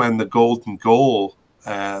that was when the golden goal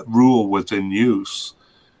rule was in use.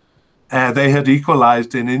 They had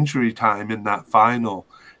equalized in injury time in that final,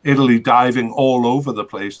 Italy diving all over the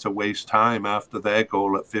place to waste time after their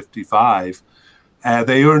goal at 55.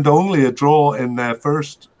 They earned only a draw in their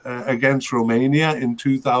first against Romania in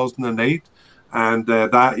 2008, and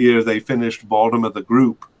that year they finished bottom of the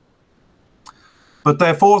group. But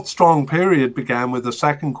their 4th strong period began with a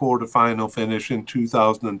second quarterfinal finish in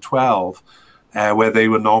 2012, where they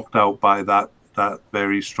were knocked out by that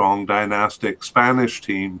very strong dynastic Spanish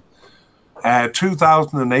team.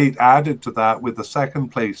 2008 added to that with a second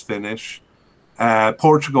place finish.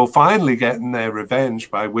 Portugal finally getting their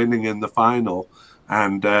revenge by winning in the final.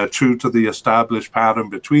 And true to the established pattern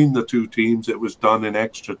between the two teams, it was done in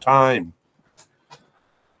extra time.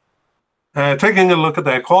 Taking a look at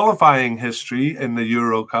their qualifying history in the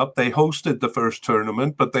Euro Cup, they hosted the first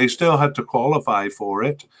tournament, but they still had to qualify for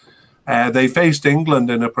it. They faced England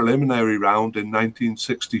in a preliminary round in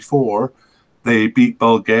 1964. They beat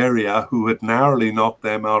Bulgaria, who had narrowly knocked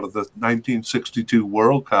them out of the 1962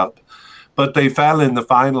 World Cup. But they fell in the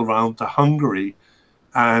final round to Hungary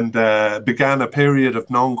and began a period of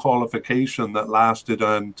non-qualification that lasted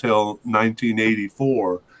until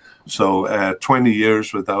 1984. So 20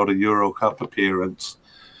 years without a Euro Cup appearance.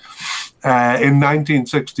 In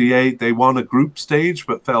 1968, they won a group stage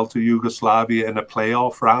but fell to Yugoslavia in a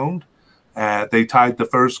playoff round. They tied the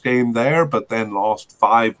first game there, but then lost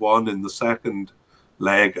 5-1 in the second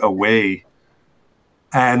leg away.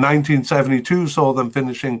 1972 saw them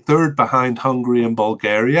finishing third behind Hungary and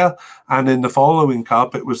Bulgaria, and in the following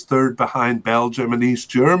cup it was third behind Belgium and East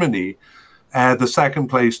Germany. The second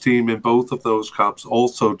place team in both of those cups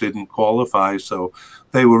also didn't qualify, so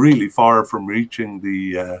they were really far from reaching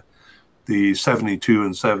the 72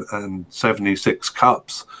 and 76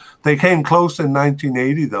 cups. They came close in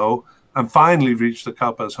 1980 though, and finally reached the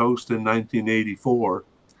cup as host in 1984.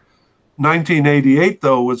 1988,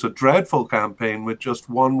 though, was a dreadful campaign with just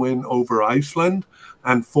one win over Iceland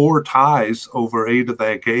and 4 ties over 8 of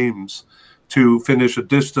their games to finish a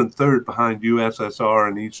distant third behind USSR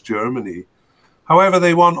and East Germany. However,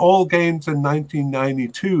 they won all games in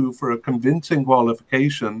 1992 for a convincing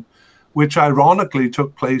qualification, which ironically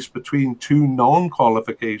took place between 2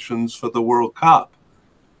 non-qualifications for the World Cup.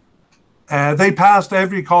 They passed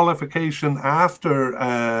every qualification after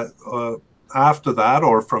that,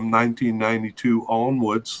 or from 1992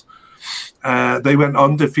 onwards. They went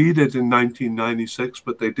undefeated in 1996,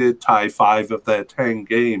 but they did tie 5 of their 10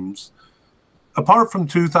 games. Apart from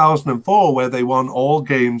 2004, where they won all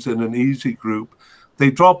games in an easy group,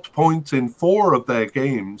 they dropped points in 4 of their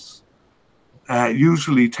games,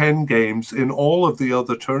 usually 10 games, in all of the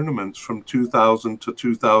other tournaments from 2000 to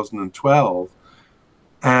 2012.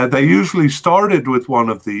 They usually started with one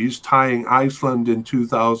of these, tying Iceland in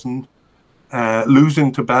 2000,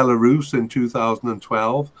 losing to Belarus in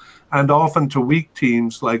 2012, and often to weak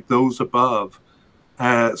teams like those above.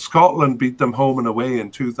 Scotland beat them home and away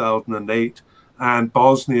in 2008, and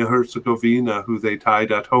Bosnia-Herzegovina, who they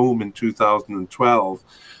tied at home in 2012.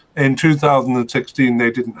 In 2016,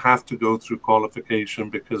 they didn't have to go through qualification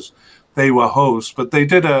because they were hosts, but they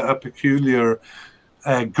did a peculiar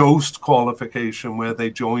ghost qualification where they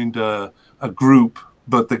joined a group,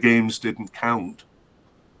 but the games didn't count.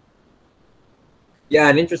 Yeah,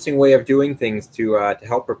 an interesting way of doing things to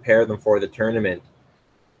help prepare them for the tournament.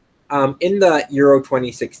 In the Euro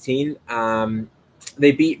 2016,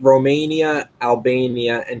 they beat Romania,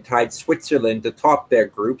 Albania, and tied Switzerland to top their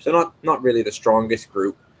group, so not really the strongest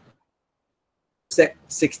group.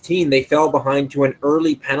 16, they fell behind to an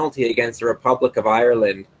early penalty against the Republic of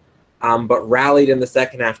Ireland, but rallied in the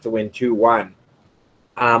second half to win 2-1.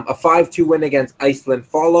 A 5-2 win against Iceland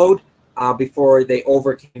followed before they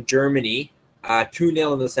overcame Germany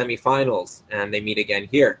 2-0 in the semifinals, and they meet again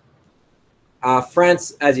here.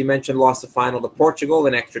 France, as you mentioned, lost the final to Portugal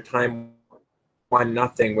in extra time,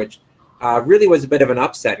 1-0, which really was a bit of an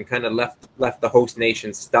upset and kind of left the host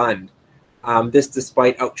nation stunned. This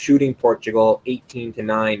despite outshooting Portugal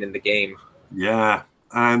 18-9 in the game. Yeah,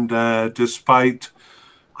 and despite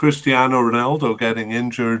Cristiano Ronaldo getting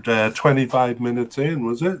injured 25 minutes in,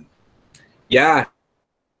 was it? Yeah.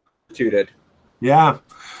 Yeah.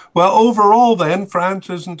 Well, overall then, France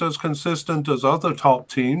isn't as consistent as other top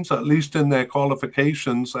teams, at least in their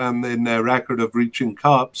qualifications and in their record of reaching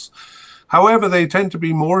cups. However, they tend to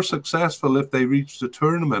be more successful if they reach the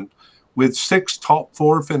tournament, with 6 top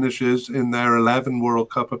 4 finishes in their 11 World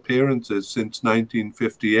Cup appearances since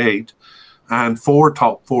 1958, and 4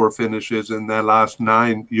 top 4 finishes in their last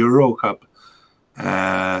 9 Euro Cup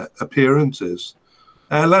appearances.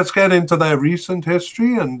 Let's get into their recent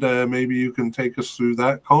history, and maybe you can take us through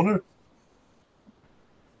that, Connor.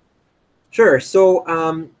 Sure. So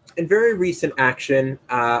in very recent action,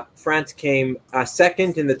 France came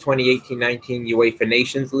second in the 2018-19 UEFA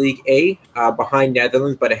Nations League A, behind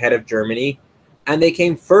Netherlands, but ahead of Germany. And they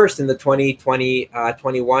came first in the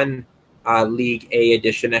 2020-21 League A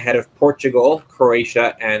edition, ahead of Portugal,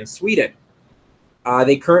 Croatia, and Sweden.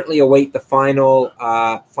 They currently await the final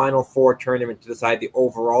 4 tournament to decide the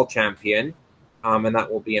overall champion, and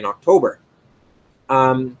that will be in October.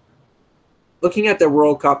 Looking at the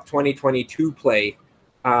World Cup 2022 play.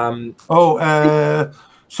 Sorry,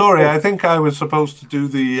 I think I was supposed to do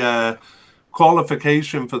the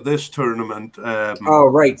qualification for this tournament. Oh,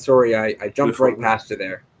 right. Sorry, I jumped right past you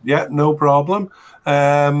there. Yeah, no problem.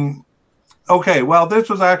 Okay, well, this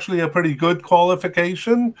was actually a pretty good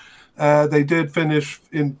qualification. They did finish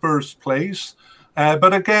in first place,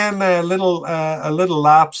 but again, a little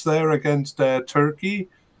lapse there against Turkey,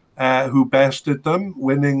 who bested them,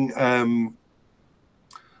 winning.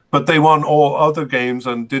 But they won all other games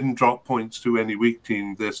and didn't drop points to any weak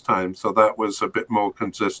team this time, so that was a bit more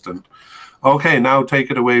consistent. Okay, now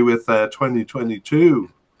take it away with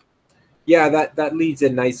 2022. Yeah, that leads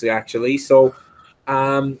in nicely, actually. So,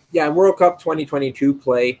 World Cup 2022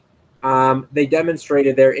 play. They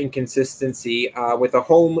demonstrated their inconsistency with a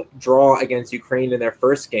home draw against Ukraine in their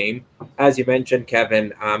first game. As you mentioned,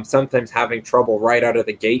 Kevin, sometimes having trouble right out of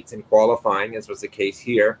the gates in qualifying, as was the case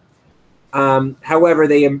here. However,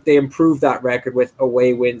 they improved that record with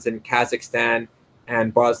away wins in Kazakhstan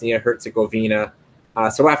and Bosnia-Herzegovina.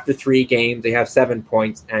 So after 3 games, they have 7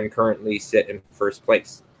 points and currently sit in first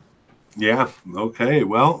place. Yeah, okay.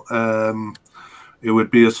 Well, it would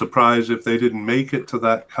be a surprise if they didn't make it to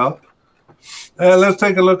that cup. Let's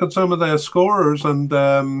take a look at some of their scorers, and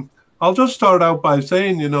I'll just start out by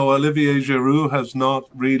saying, Olivier Giroud has not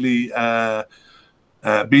really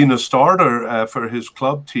been a starter for his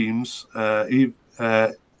club teams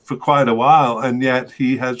for quite a while, and yet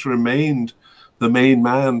he has remained the main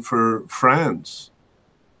man for France.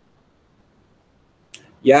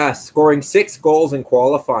 Yeah, scoring 6 goals in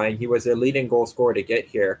qualifying. He was their leading goal scorer to get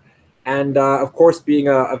here. And, of course, being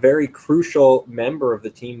a very crucial member of the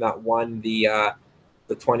team that won the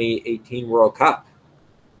 2018 World Cup.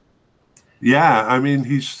 Yeah, I mean,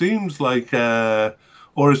 he seems like,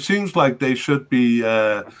 or it seems like they should be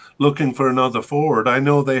looking for another forward. I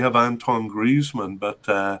know they have Antoine Griezmann, but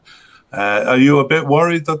are you a bit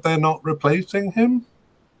worried that they're not replacing him?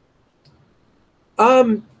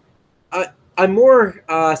 I'm more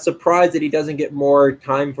surprised that he doesn't get more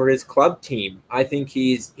time for his club team. I think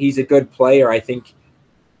he's a good player. I think,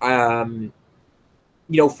 France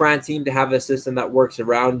seem to have a system that works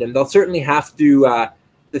around him. They'll certainly have to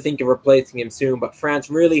think of replacing him soon, but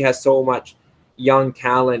France really has so much young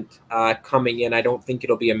talent coming in. I don't think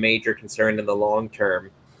it'll be a major concern in the long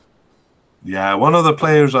term. Yeah, one of the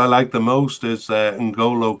players I like the most is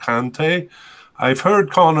N'Golo Kante. I've heard,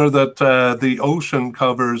 Connor, that the ocean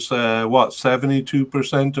covers,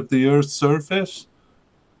 72% of the Earth's surface?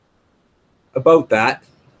 About that.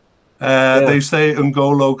 They say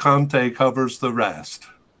N'Golo Kante covers the rest.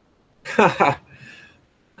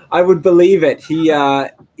 I would believe it.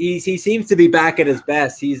 He seems to be back at his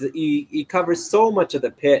best. He covers so much of the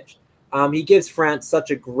pitch. He gives France such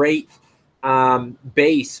a great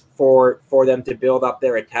base for them to build up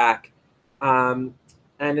their attack.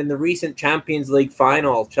 And in the recent Champions League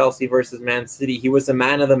final, Chelsea versus Man City, he was the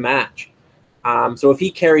man of the match. So if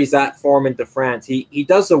he carries that form into France, he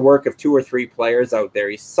does the work of 2 or 3 players out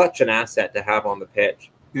there. He's such an asset to have on the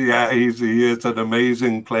pitch. Yeah, he is an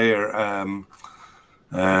amazing player.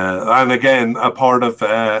 And again, a part of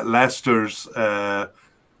Leicester's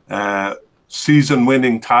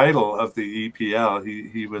season-winning title of the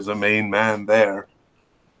EPL. He was a main man there.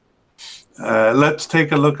 Let's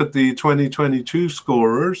take a look at the 2022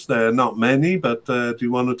 scorers. Not many, but do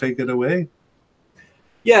you want to take it away?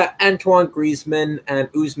 Yeah, Antoine Griezmann and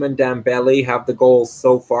Ousmane Dembele have the goals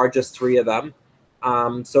so far, just 3 of them.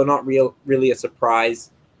 So not really a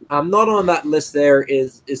surprise. Not on that list there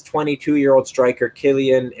is 22-year-old striker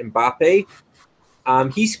Kylian Mbappe.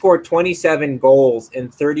 He scored 27 goals in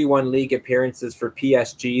 31 league appearances for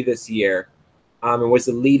PSG this year, and was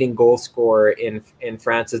the leading goal scorer in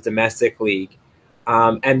France's domestic league.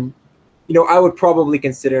 And I would probably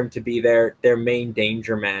consider him to be their main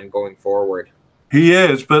danger man going forward. He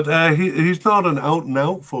is, but he's not an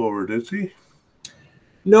out-and-out forward, is he?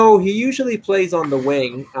 No, he usually plays on the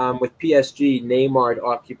wing. With PSG, Neymar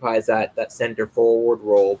occupies that center forward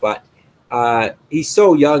role, but he's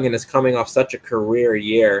so young and is coming off such a career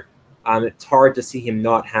year. It's hard to see him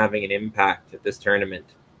not having an impact at this tournament.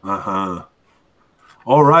 Uh-huh.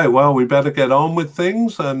 All right, well, we better get on with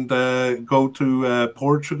things and go to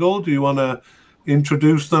Portugal. Do you want to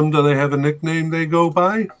introduce them? Do they have a nickname they go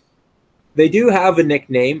by? They do have a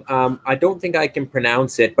nickname. I don't think I can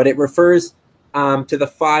pronounce it, but it refers to the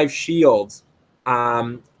 5 shields,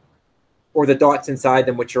 or the dots inside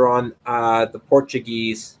them, which are on the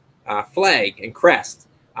Portuguese flag and crest.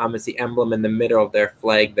 It's the emblem in the middle of their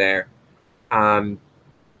flag there. And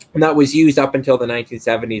that was used up until the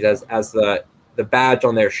 1970s as the badge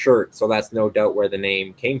on their shirt. So that's no doubt where the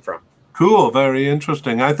name came from. Cool, very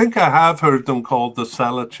interesting. I think I have heard them called the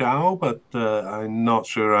Seleção, but I'm not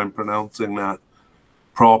sure I'm pronouncing that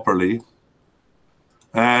properly.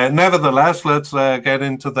 Nevertheless, let's get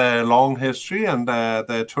into their long history and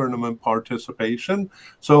their tournament participation.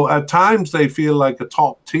 So at times they feel like a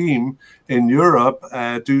top team in Europe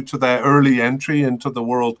due to their early entry into the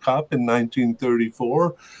World Cup in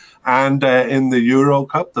 1934 and in the Euro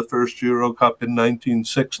Cup, the first Euro Cup in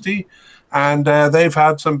 1960. And they've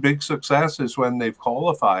had some big successes when they've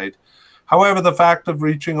qualified. However, the fact of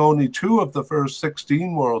reaching only 2 of the first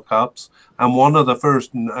 16 World Cups and 1 of the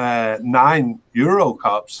first 9 Euro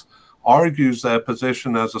Cups argues their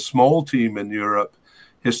position as a small team in Europe,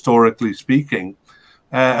 historically speaking.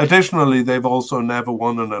 Additionally, they've also never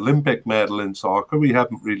won an Olympic medal in soccer. We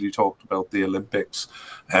haven't really talked about the Olympics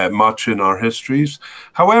much in our histories.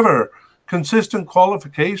 However, consistent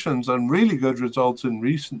qualifications and really good results in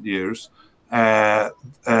recent years,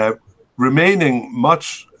 remaining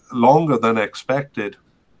much longer than expected,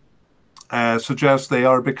 suggests they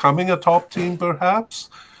are becoming a top team, perhaps,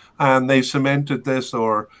 and they cemented this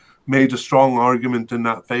or made a strong argument in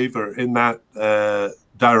that favor, in that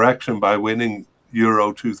direction by winning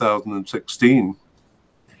Euro 2016.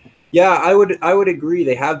 Yeah, I would agree.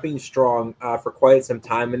 They have been strong for quite some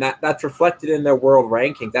time, and that's reflected in their world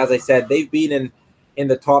rankings. As I said, they've been in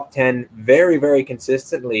the top 10 very, very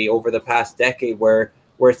consistently over the past decade, where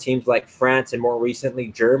teams like France and more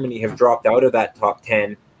recently Germany have dropped out of that top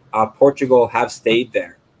 10. Portugal have stayed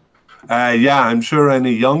there. Yeah, I'm sure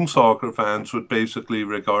any young soccer fans would basically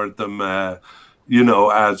regard them, as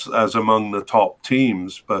among the top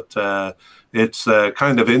teams. But it's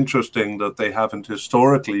kind of interesting that they haven't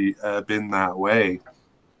historically been that way.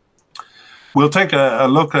 We'll take a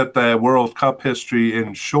look at the World Cup history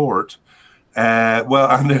in short.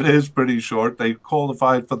 And it is pretty short. They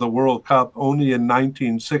qualified for the World Cup only in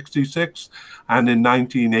 1966 and in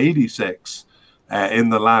 1986 in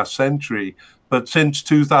the last century. But since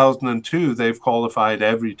 2002, they've qualified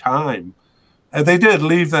every time. They did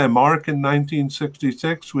leave their mark in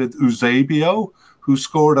 1966 with Eusebio, who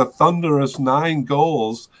scored a thunderous 9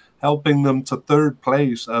 goals, helping them to third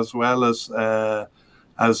place, as well,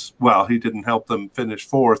 he didn't help them finish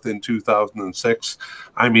fourth in 2006.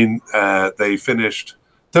 I mean, they finished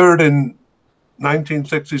third in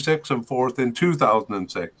 1966 and fourth in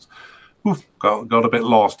 2006. Oof, got a bit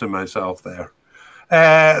lost in myself there.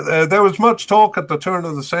 There was much talk at the turn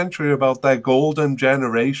of the century about their golden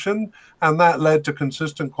generation, and that led to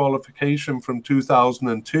consistent qualification from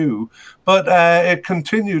 2002. But it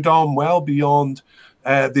continued on well beyond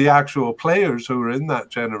the actual players who were in that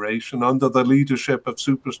generation under the leadership of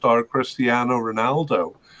superstar Cristiano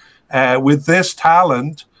Ronaldo. With this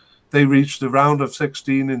talent, they reached the round of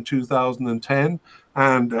 16 in 2010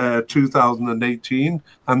 and 2018,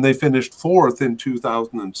 and they finished fourth in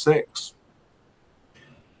 2006.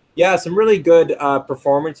 Yeah, some really good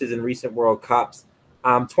performances in recent World Cups.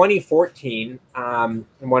 2014, in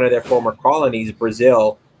one of their former colonies,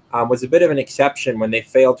 Brazil, was a bit of an exception when they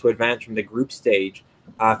failed to advance from the group stage,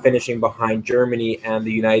 finishing behind Germany and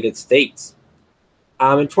the United States.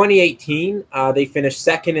 In 2018, they finished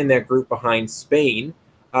second in their group behind Spain,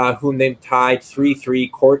 whom they tied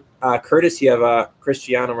 3-3, courtesy of a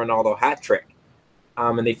Cristiano Ronaldo hat trick.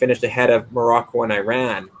 And they finished ahead of Morocco and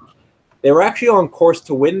Iran. They were actually on course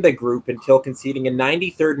to win the group until conceding a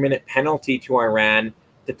 93rd minute penalty to Iran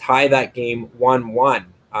to tie that game 1-1,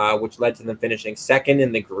 which led to them finishing second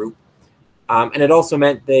in the group. And it also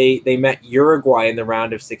meant they met Uruguay in the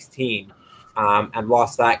round of 16 and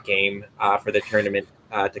lost that game for the tournament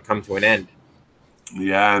to come to an end.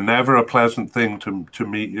 Yeah, never a pleasant thing to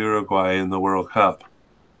meet Uruguay in the World Cup.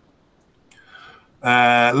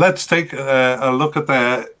 Let's take a look at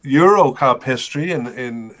the Euro Cup history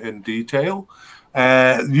in detail.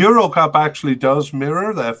 Euro Cup actually does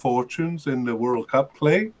mirror their fortunes in the World Cup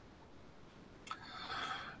play.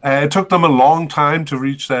 It took them a long time to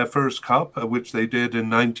reach their first cup, which they did in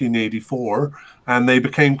 1984, and they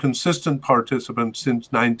became consistent participants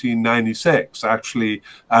since 1996, actually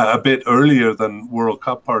a bit earlier than World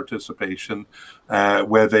Cup participation,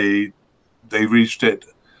 where they reached it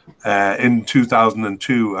in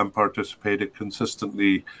 2002 and participated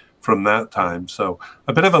consistently from that time. So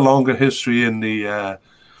a bit of a longer history in the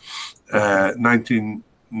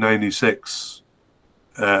 1996,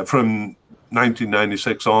 from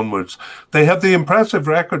 1996 onwards. They have the impressive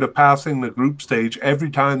record of passing the group stage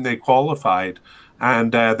every time they qualified,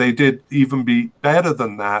 and they did even be better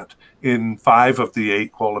than that in 5 of the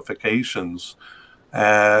 8 qualifications.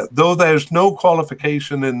 Though there's no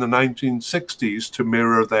qualification in the 1960s to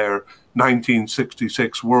mirror their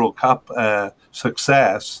 1966 World Cup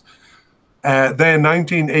success, their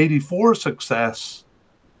 1984 success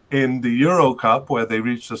in the Euro Cup, where they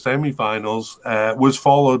reached the semi-finals, was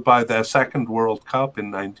followed by their second World Cup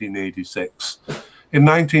in 1986. In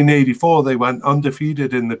 1984, they went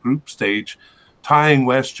undefeated in the group stage, tying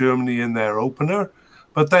West Germany in their opener,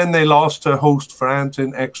 but then they lost to host France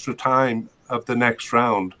in extra time of the next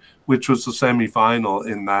round, which was the semi-final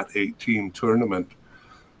in that 8-team tournament.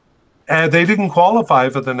 They didn't qualify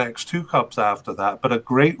for the next 2 cups after that, but a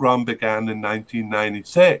great run began in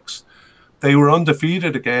 1996. They were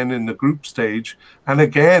undefeated again in the group stage and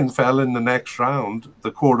again fell in the next round,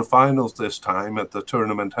 the quarterfinals this time, as the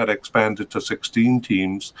tournament had expanded to 16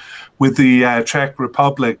 teams, with the Czech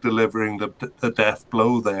Republic delivering the death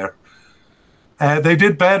blow there. They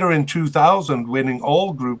did better in 2000, winning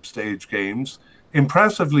all group stage games,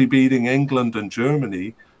 impressively beating England and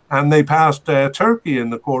Germany, and they passed Turkey in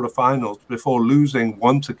the quarterfinals before losing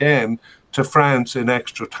once again to France in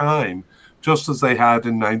extra time, just as they had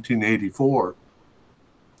in 1984.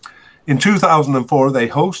 In 2004, they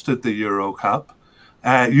hosted the Euro Cup.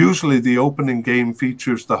 Usually the opening game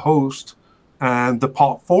features the host and the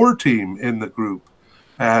pot four team in the group,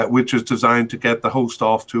 which is designed to get the host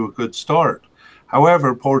off to a good start.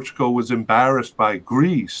 However, Portugal was embarrassed by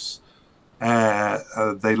Greece.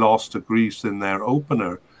 They lost to Greece in their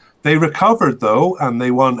opener. They recovered, though, and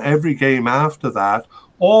they won every game after that,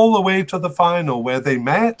 all the way to the final, where they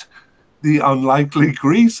met the unlikely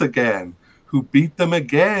Greece again, who beat them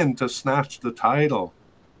again to snatch the title.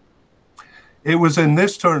 It was in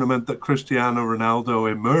this tournament that Cristiano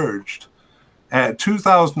Ronaldo emerged.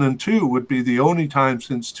 2002 would be the only time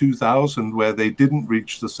since 2000 where they didn't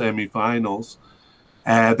reach the semi-finals.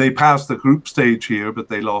 They passed the group stage here, but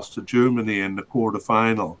they lost to Germany in the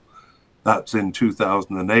quarterfinal. That's in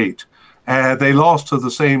 2008. They lost to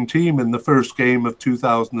the same team in the first game of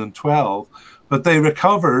 2012, but they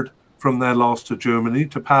recovered from their loss to Germany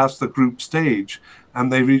to pass the group stage,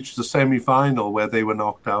 and they reached the semi-final where they were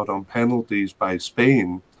knocked out on penalties by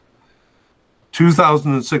Spain.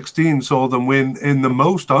 2016 saw them win in the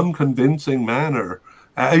most unconvincing manner.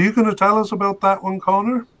 Are you going to tell us about that one,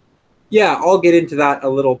 Connor? Yeah, I'll get into that a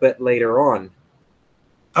little bit later on.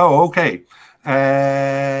 Oh, okay.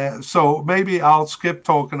 So maybe I'll skip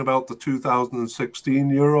talking about the 2016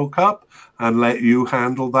 Euro Cup and let you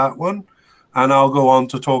handle that one. And I'll go on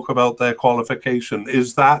to talk about their qualification.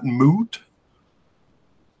 Is that moot?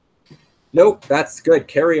 Nope, that's good.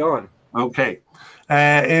 Carry on. Okay.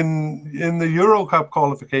 In the Euro Cup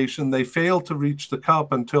qualification, they failed to reach the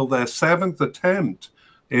Cup until their seventh attempt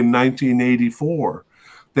in 1984.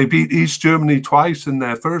 They beat East Germany twice in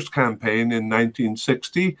their first campaign in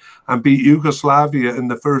 1960 and beat Yugoslavia in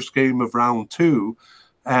the first game of round two,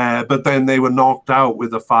 but then they were knocked out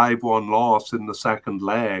with a 5-1 loss in the second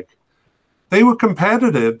leg. They were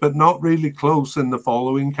competitive, but not really close in the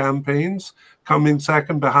following campaigns, coming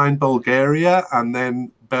second behind Bulgaria and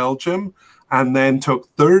then Belgium, and then took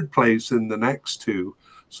third place in the next two,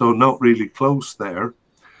 so not really close there.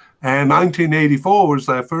 And 1984 was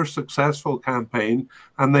their first successful campaign,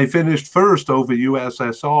 and they finished first over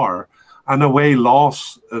USSR, an away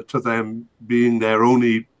loss to them being their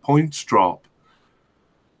only points drop.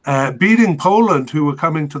 Beating Poland, who were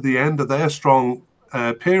coming to the end of their strong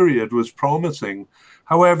period, was promising.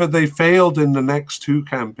 However, they failed in the next two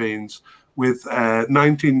campaigns, with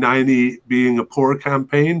 1990 being a poor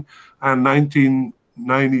campaign and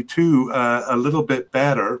 1992 a little bit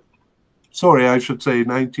better. Sorry, I should say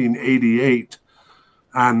 1988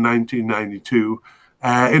 and 1992.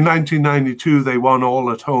 In 1992, they won all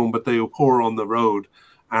at home, but they were poor on the road,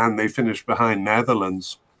 and they finished behind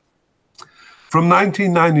Netherlands. From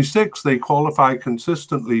 1996, they qualified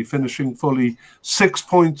consistently, finishing fully 6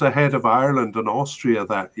 points ahead of Ireland and Austria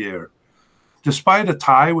that year. Despite a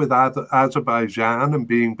tie with Azerbaijan and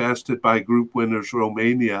being bested by group winners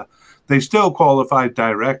Romania, they still qualified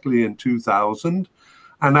directly in 2000.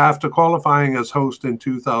 And after qualifying as host in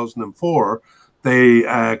 2004,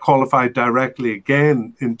 they qualified directly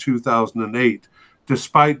again in 2008,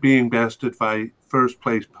 despite being bested by first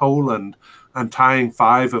place Poland and tying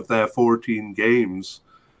 5 of their 14 games.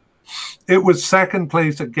 It was second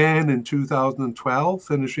place again in 2012,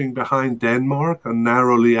 finishing behind Denmark and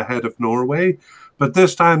narrowly ahead of Norway. But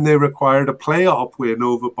this time they required a playoff win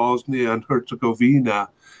over Bosnia and Herzegovina,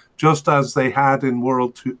 just as they had in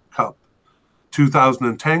World Cup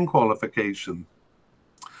 2010 qualification,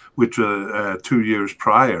 which was 2 years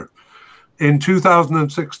prior. In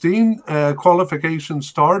 2016, qualification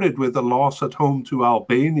started with a loss at home to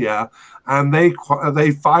Albania, and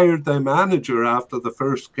they fired their manager after the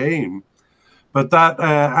first game. But that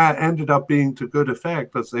ended up being to good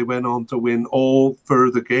effect, as they went on to win all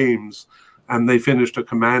further games, and they finished a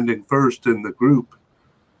commanding first in the group.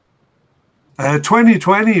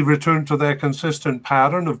 2020 returned to their consistent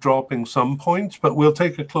pattern of dropping some points, but we'll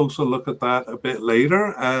take a closer look at that a bit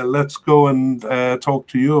later. Let's go and talk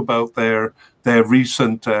to you about their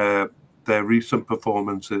recent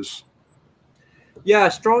performances. Yeah,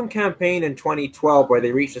 a strong campaign in 2012 where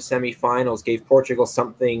they reached the semifinals gave Portugal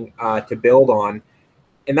something to build on.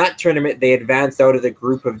 In that tournament, they advanced out of the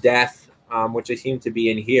group of death, which they seem to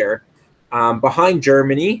be in here, behind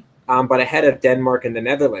Germany, but ahead of Denmark and the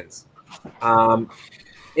Netherlands.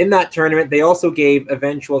 In that tournament, they also gave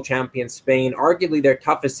eventual champion Spain arguably their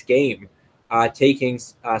toughest game, taking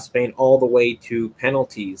Spain all the way to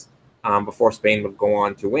penalties before Spain would go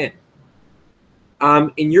on to win.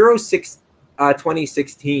 In Euro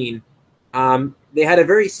 2016, they had a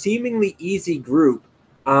very seemingly easy group,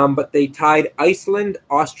 but they tied Iceland,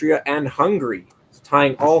 Austria, and Hungary,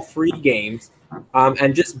 tying all 3 games,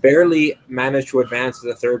 and just barely managed to advance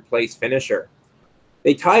as a third-place finisher.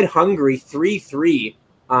 They tied Hungary 3-3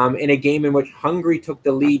 in a game in which Hungary took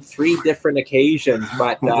the lead 3 different occasions,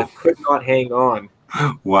 but could not hang on.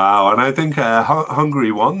 Wow. And I think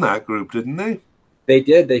Hungary won that group, didn't they? They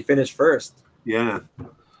did. They finished first. Yeah.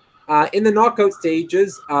 In the knockout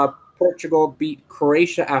stages, Portugal beat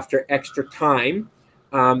Croatia after extra time.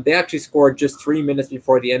 They actually scored just 3 minutes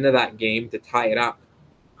before the end of that game to tie it up.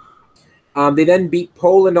 They then beat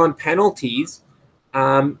Poland on penalties,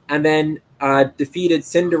 and then defeated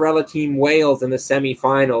Cinderella team Wales in the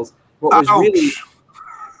semifinals. What was really,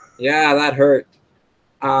 yeah, that hurt.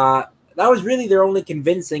 That was really their only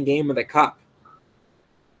convincing game of the cup.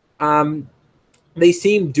 They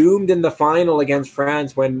seemed doomed in the final against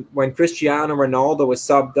France when Cristiano Ronaldo was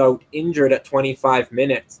subbed out injured at 25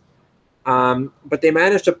 minutes. But they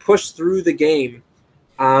managed to push through the game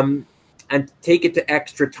and take it to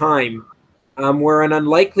extra time, where an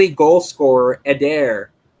unlikely goal scorer,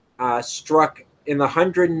 Eder, struck in the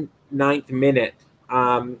 109th minute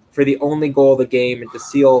for the only goal of the game and to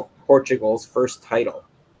seal Portugal's first title.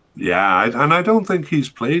 Yeah, and I don't think he's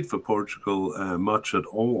played for Portugal much at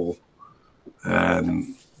all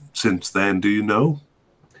since then. Do you know?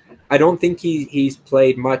 I don't think he's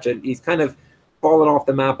played much, and he's kind of fallen off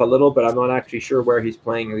the map a little, but I'm not actually sure where he's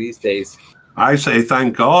playing these days. I say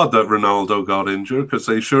thank God that Ronaldo got injured, because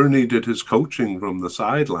they sure needed his coaching from the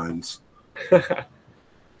sidelines.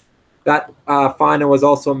 That final was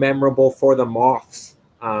also memorable for the Moths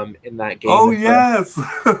in that game. Oh, yes.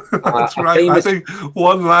 That's right. I think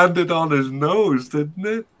one landed on his nose, didn't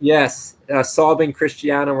it? Yes. Sobbing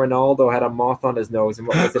Cristiano Ronaldo had a moth on his nose, and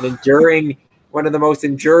what was one of the most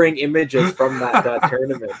enduring images from that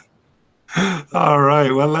tournament. All right.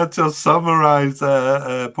 Well, let's just summarize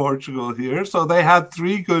Portugal here. So they had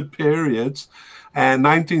 3 good periods, and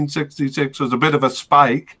 1966 was a bit of a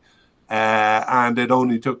spike, and it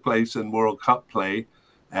only took place in World Cup play,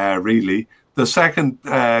 really. The second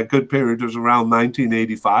good period was around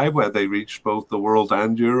 1985, where they reached both the World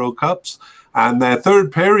and Euro Cups. And their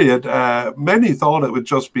third period, many thought it would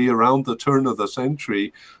just be around the turn of the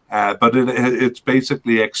century, but it's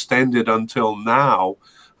basically extended until now.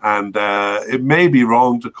 And it may be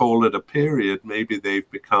wrong to call it a period. Maybe they've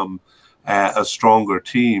become a stronger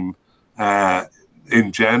team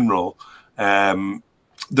in general.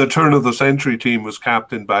 The turn of the century team was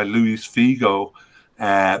captained by Luis Figo,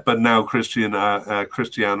 but now Cristiano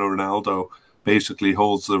Ronaldo basically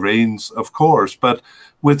holds the reins, of course. But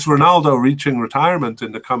with Ronaldo reaching retirement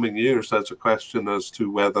in the coming years, there's a question as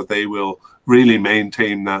to whether they will really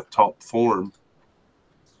maintain that top form.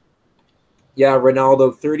 Yeah,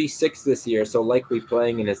 Ronaldo, 36 this year, so likely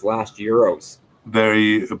playing in his last Euros.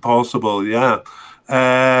 Very possible, yeah.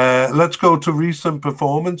 Let's go to recent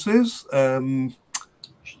performances. Why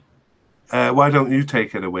don't you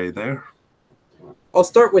take it away there? I'll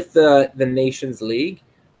start with the Nations League.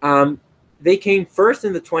 They came first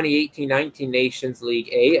in the 2018-19 Nations League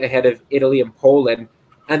A ahead of Italy and Poland,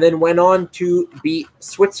 and then went on to beat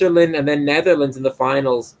Switzerland and then Netherlands in the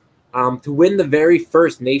finals to win the very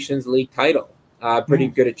first Nations League title. Pretty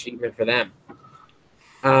good achievement for them.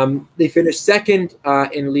 They finished second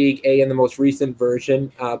in League A in the most recent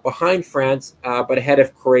version, behind France, but ahead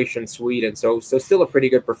of Croatia and Sweden. So still a pretty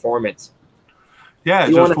good performance. Yeah,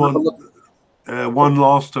 just one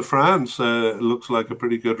loss to France. Looks like a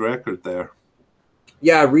pretty good record there.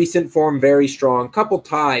 Yeah, recent form very strong. Couple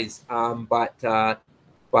ties, but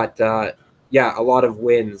yeah, a lot of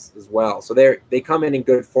wins as well. So they come in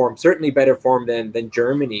good form. Certainly better form than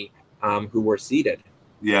Germany, who were seeded.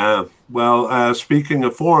 Yeah. Well, speaking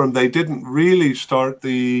of form, they didn't really start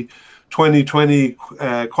the 2020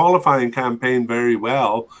 qualifying campaign very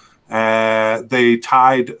well. They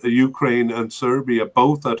tied Ukraine and Serbia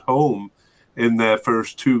both at home in their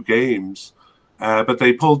first 2 games, but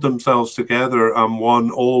they pulled themselves together and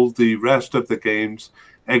won all the rest of the games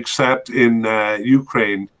except in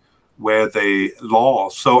Ukraine, where they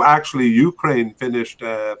lost. So actually Ukraine finished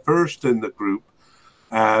first in the group,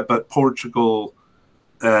 but Portugal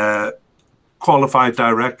qualified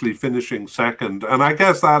directly, finishing second. And I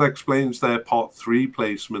guess that explains their pot 3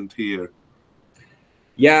 placement here.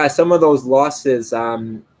 Yeah, some of those losses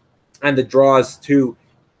and the draws too,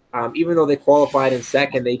 even though they qualified in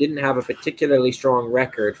second, they didn't have a particularly strong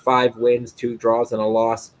record. 5 wins, 2 draws, and a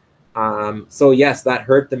loss. So yes, that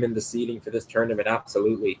hurt them in the seeding for this tournament,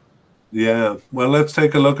 absolutely. Yeah, well, let's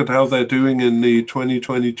take a look at how they're doing in the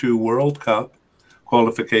 2022 World Cup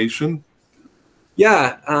qualification.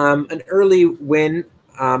 Yeah, an early win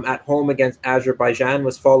at home against Azerbaijan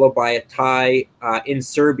was followed by a tie in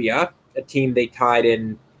Serbia, a team they tied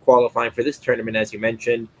in qualifying for this tournament, as you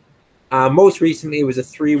mentioned. Most recently, it was a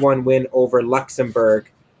 3-1 win over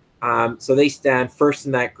Luxembourg. So they stand first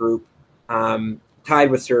in that group,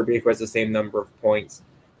 tied with Serbia, who has the same number of points.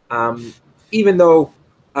 Even though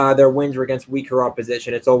their wins were against weaker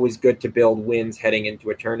opposition, it's always good to build wins heading into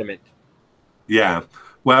a tournament. Yeah.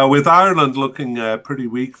 Well, with Ireland looking pretty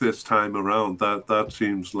weak this time around, that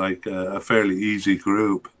seems like a fairly easy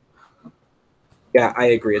group. Yeah, I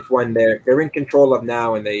agree. It's one they're in control of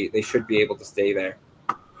now, and they should be able to stay there.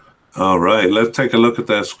 All right, let's take a look at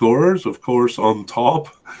their scorers. Of course, on top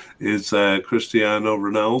is Cristiano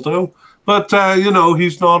Ronaldo, but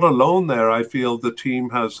he's not alone there. I feel the team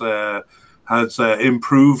has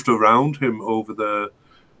improved around him over the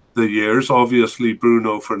years. Obviously,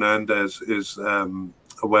 Bruno Fernandes is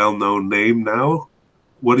a well-known name now.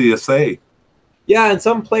 What do you say? Yeah, and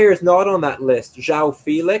some players not on that list. João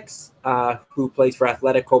Felix, who plays for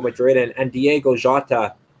Atletico Madrid, and Diego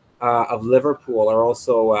Jota of Liverpool are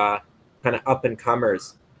also kind of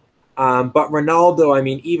up-and-comers. But Ronaldo, I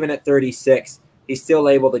mean, even at 36, he's still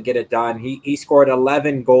able to get it done. He scored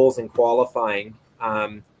 11 goals in qualifying,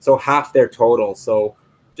 so half their total. So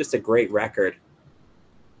just a great record.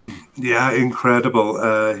 Yeah,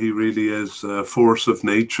 incredible. He really is a force of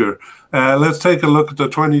nature. Let's take a look at the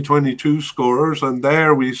 2022 scorers, and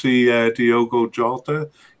there we see Diogo Jota.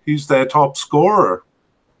 He's their top scorer.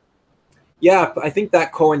 Yeah, I think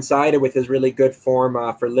that coincided with his really good form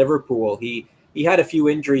for Liverpool. He had a few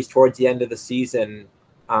injuries towards the end of the season,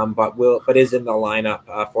 but is in the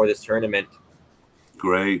lineup for this tournament.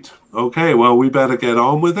 Great. Okay, well, we better get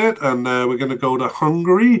on with it, and we're going to go to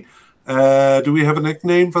Hungary. Do we have a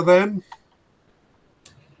nickname for them?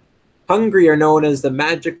 Hungary are known as the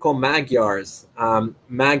magical Magyars.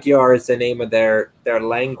 Magyar is the name of their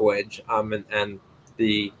language, and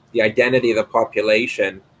the identity of the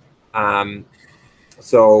population.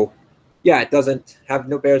 So yeah, it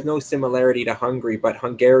bears no similarity to Hungary, but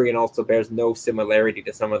Hungarian also bears no similarity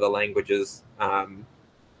to some of the languages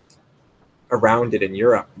around it in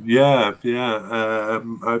Europe. Yeah.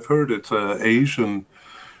 I've heard it's Asian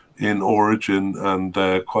in origin and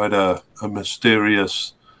quite a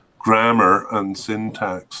mysterious grammar and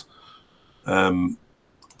syntax.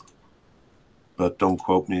 But don't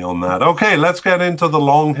quote me on that. Okay, let's get into the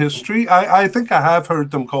long history. I think I have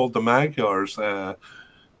heard them called the Magyars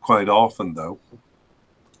quite often, though.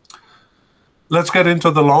 Let's get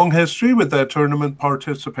into the long history with their tournament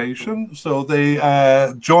participation. So they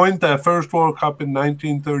joined their first World Cup in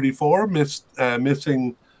 1934,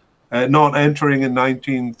 not entering in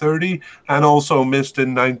 1930, and also missed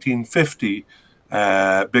in 1950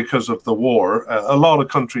 because of the war. A lot of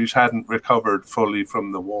countries hadn't recovered fully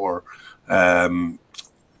from the war.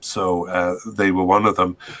 So they were one of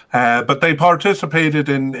them. But they participated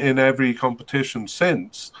in every competition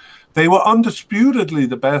since. They were undisputedly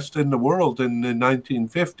the best in the world in the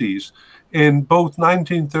 1950s. In both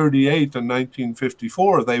 1938 and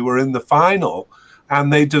 1954, they were in the final,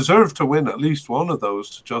 and they deserved to win at least one of those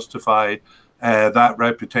to justify that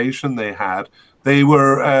reputation they had. They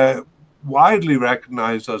were widely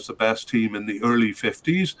recognized as the best team in the early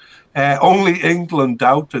 50s. Only England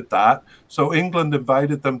doubted that. So England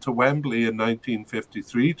invited them to Wembley in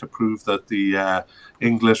 1953 to prove that the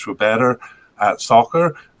English were better at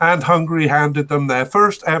soccer. And Hungary handed them their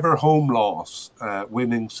first ever home loss,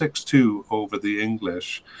 winning 6-2 over the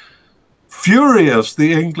English. Furious,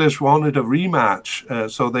 the English wanted a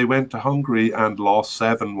rematch, so they went to Hungary and lost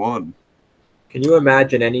 7-1. Can you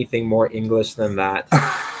imagine anything more English than that?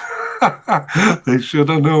 They should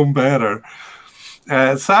have known better.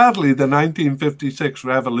 Sadly, the 1956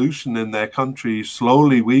 revolution in their country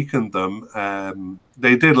slowly weakened them.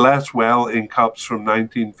 They did less well in cups from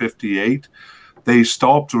 1958. They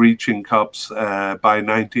stopped reaching cups by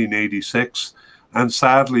 1986 and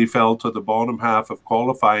sadly fell to the bottom half of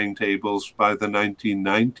qualifying tables by the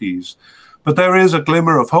 1990s. But there is a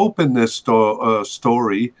glimmer of hope in this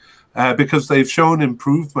story because they've shown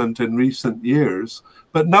improvement in recent years.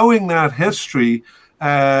 But knowing that history,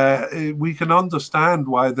 we can understand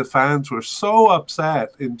why the fans were so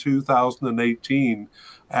upset in 2018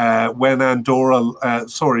 when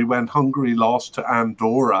Hungary lost to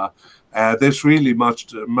Andorra. This really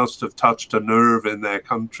must have touched a nerve in their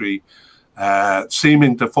country,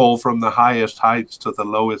 seeming to fall from the highest heights to the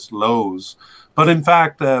lowest lows. But in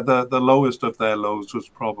fact, the lowest of their lows was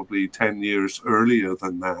probably 10 years earlier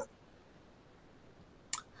than that.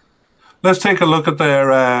 Let's take a look at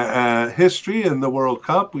their history in the World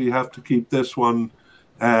Cup. We have to keep this one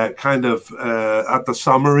kind of at the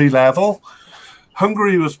summary level.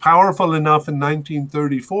 Hungary was powerful enough in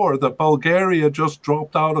 1934 that Bulgaria just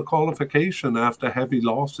dropped out of qualification after heavy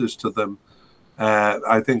losses to them.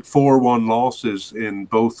 I think 4-1 losses in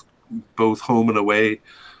both home and away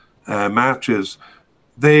matches.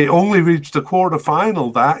 They only reached the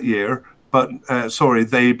quarterfinal that year, but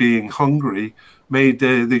they being Hungary, made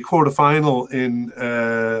the quarterfinal in.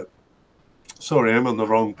 Sorry, I'm on the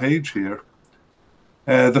wrong page here.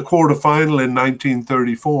 The quarterfinal in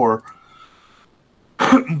 1934,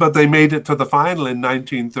 but they made it to the final in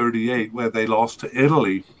 1938, where they lost to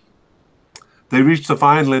Italy. They reached the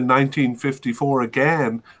final in 1954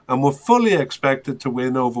 again and were fully expected to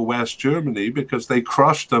win over West Germany because they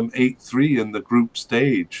crushed them 8-3 in the group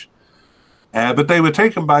stage. But they were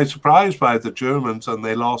taken by surprise by the Germans, and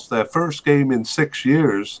they lost their first game in 6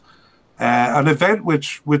 years. An event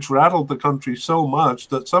which rattled the country so much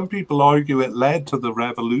that some people argue it led to the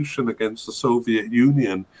revolution against the Soviet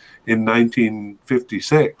Union in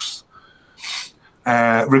 1956.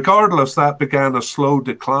 Regardless, that began a slow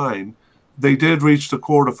decline. They did reach the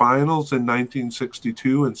quarterfinals in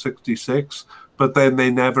 1962 and 66, but then they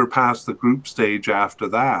never passed the group stage after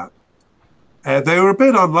that. They were a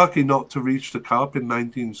bit unlucky not to reach the cup in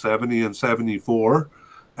 1970 and 74,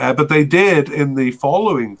 but they did in the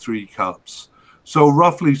following 3 cups. So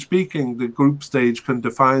roughly speaking, the group stage can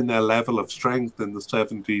define their level of strength in the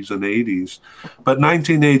 70s and 80s. But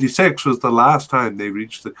 1986 was the last time they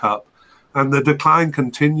reached the cup, and the decline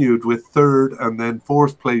continued with 3rd and then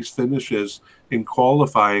 4th place finishes in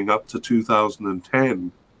qualifying up to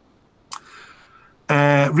 2010.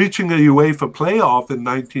 Reaching a UEFA playoff in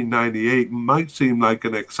 1998 might seem like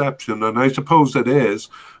an exception, and I suppose it is,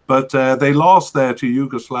 but they lost there to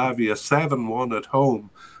Yugoslavia 7-1 at home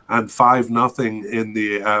and 5-0 in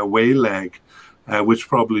the away leg, which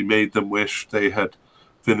probably made them wish they had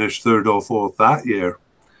finished 3rd or 4th that year.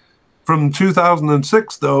 From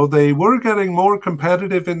 2006, though, they were getting more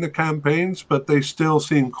competitive in the campaigns, but they still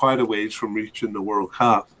seem quite a ways from reaching the World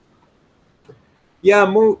Cup. Yeah,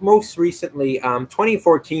 most recently,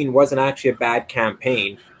 2014 wasn't actually a bad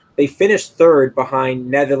campaign. They finished 3rd behind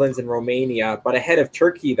Netherlands and Romania, but ahead of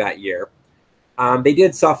Turkey that year. They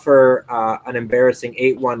did suffer an embarrassing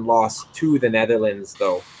 8-1 loss to the Netherlands,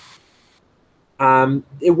 though.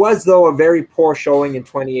 It was, though, a very poor showing in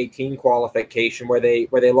 2018 qualification where they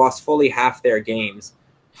lost fully half their games.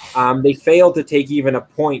 They failed to take even a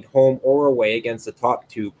point home or away against the top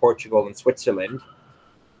 2, Portugal and Switzerland.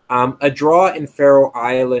 A draw in Faroe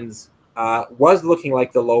Islands was looking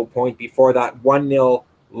like the low point before that 1-0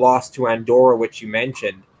 loss to Andorra, which you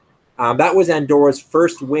mentioned. That was Andorra's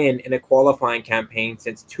first win in a qualifying campaign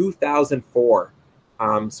since 2004.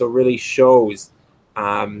 So really shows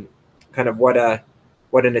kind of what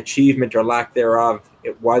an achievement or lack thereof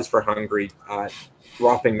it was for Hungary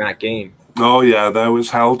dropping that game. Oh yeah, there was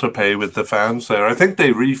hell to pay with the fans there. I think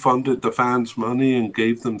they refunded the fans money and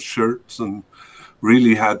gave them shirts and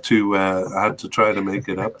really had to try to make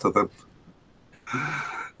it up to them.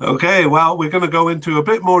 Okay, well, we're going to go into a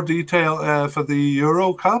bit more detail for the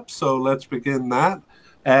Euro Cup, so let's begin that.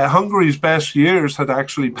 Hungary's best years had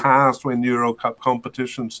actually passed when Euro Cup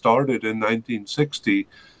competition started in 1960,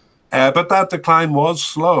 but that decline was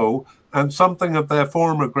slow, and something of their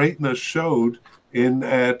former greatness showed in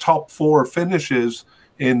top 4 finishes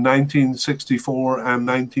in 1964 and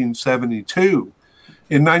 1972.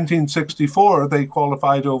 In 1964, they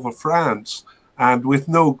qualified over France, and with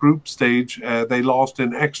no group stage, they lost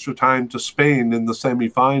in extra time to Spain in the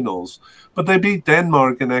semi-finals, but they beat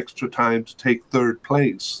Denmark in extra time to take 3rd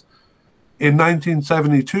place. In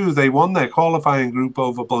 1972, they won their qualifying group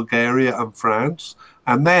over Bulgaria and France,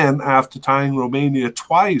 and then, after tying Romania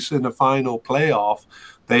twice in a final playoff,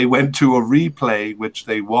 they went to a replay, which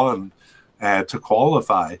they won to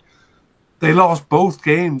qualify. They lost both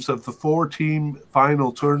games of the 4-team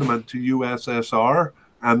final tournament to USSR,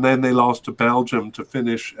 and then they lost to Belgium to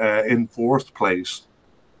finish in 4th place.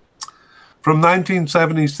 From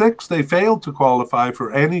 1976, they failed to qualify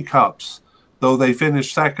for any cups, though they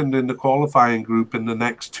finished 2nd in the qualifying group in the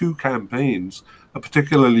next 2 campaigns, a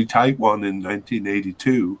particularly tight one in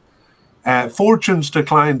 1982. Fortunes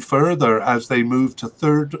declined further as they moved to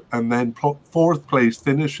 3rd and then 4th place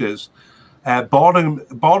finishes,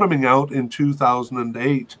 bottoming out in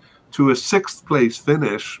 2008 to a 6th place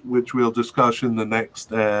finish, which we'll discuss in the next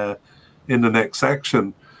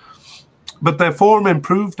section. But their form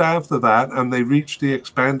improved after that, and they reached the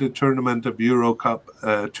expanded tournament of Euro Cup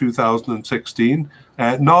 2016,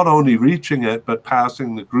 not only reaching it, but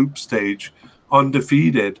passing the group stage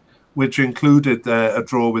undefeated, which included a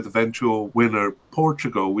draw with eventual winner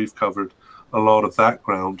Portugal. We've covered a lot of that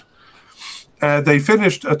ground. They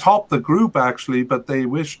finished atop the group, actually, but they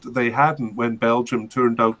wished they hadn't when Belgium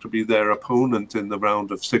turned out to be their opponent in the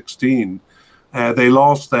round of 16. They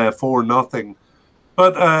lost there 4-0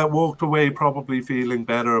 but walked away probably feeling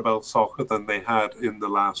better about soccer than they had in the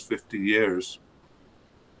last 50 years.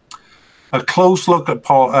 A close look at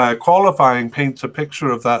qualifying paints a picture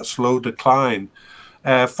of that slow decline.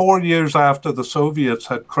 4 years after the Soviets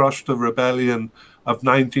had crushed the rebellion of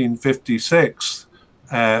 1956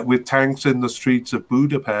 with tanks in the streets of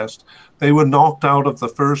Budapest, they were knocked out of the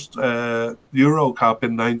first Euro Cup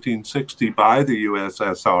in 1960 by the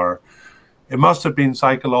USSR. It must have been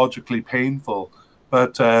psychologically painful,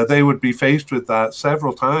 but they would be faced with that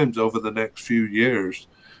several times over the next few years.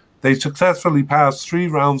 They successfully passed 3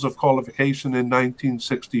 rounds of qualification in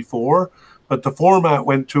 1964, but the format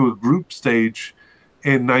went to a group stage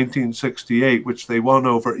in 1968, which they won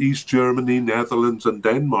over East Germany, Netherlands, and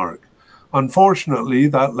Denmark. Unfortunately,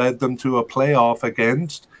 that led them to a playoff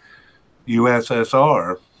against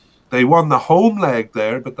USSR. They won the home leg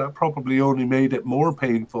there, but that probably only made it more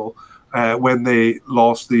painful when they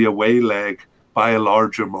lost the away leg by a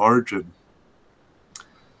larger margin.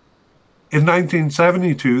 In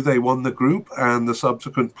 1972, they won the group and the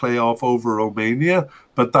subsequent playoff over Romania,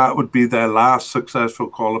 but that would be their last successful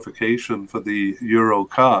qualification for the Euro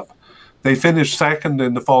Cup. They finished second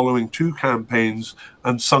in the following 2 campaigns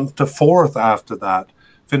and sunk to 4th after that,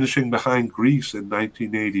 finishing behind Greece in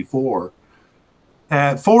 1984.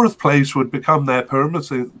 4th place would become their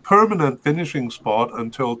permanent finishing spot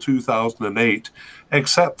until 2008,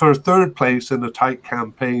 except for 3rd place in a tight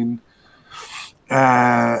campaign.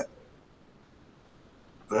 The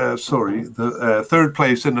 3rd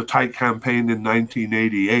place in a tight campaign in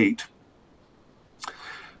 1988.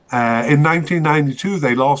 In 1992,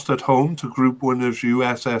 they lost at home to group winners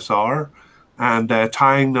USSR, and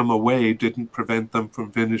tying them away didn't prevent them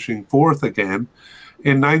from finishing 4th again.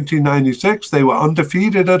 In 1996, they were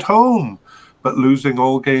undefeated at home, but losing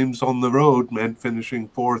all games on the road meant finishing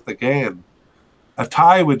 4th again. A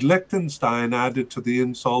tie with Liechtenstein added to the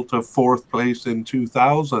insult of 4th place in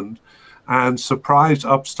 2000, and surprise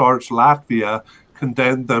upstarts Latvia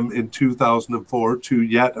condemned them in 2004 to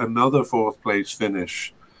yet another 4th place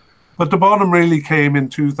finish. But the bottom really came in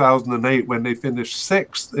 2008 when they finished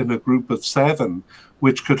 6th in a group of 7,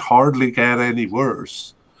 which could hardly get any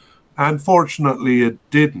worse. And fortunately, it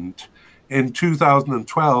didn't. In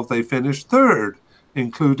 2012, they finished 3rd,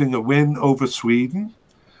 including a win over Sweden.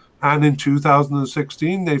 And in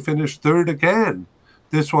 2016, they finished 3rd again.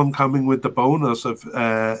 This one coming with the bonus of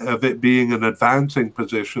it being an advancing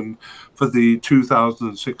position for the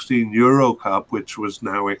 2016 Euro Cup, which was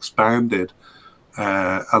now expanded,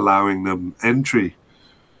 allowing them entry.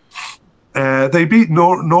 They beat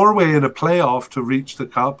Norway in a playoff to reach the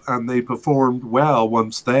cup, and they performed well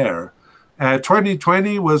once there.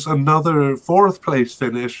 2020 was another 4th place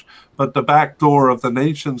finish, but the back door of the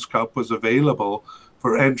Nations Cup was available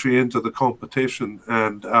for entry into the competition,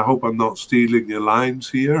 and I hope I'm not stealing your lines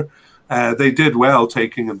here. They did well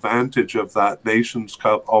taking advantage of that Nations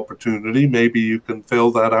Cup opportunity. Maybe you can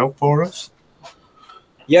fill that out for us.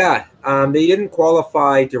 Yeah, they didn't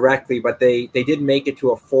qualify directly, but they did make it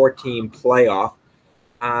to a 4-team playoff.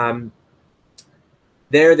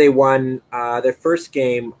 There they won their first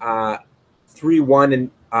game 3-1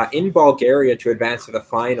 in Bulgaria to advance to the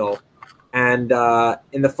final. And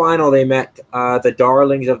in the final, they met the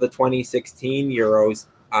darlings of the 2016 Euros,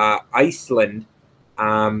 Iceland,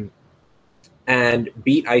 and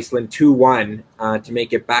beat Iceland 2-1 to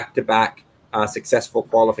make it back-to-back successful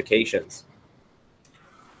qualifications.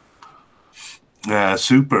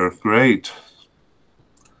 Super, great.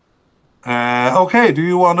 Okay, do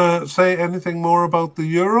you want to say anything more about the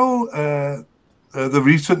Euro, the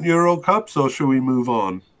recent Euro Cups, or should we move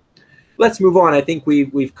on? Let's move on. I think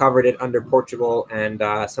we've covered it under Portugal and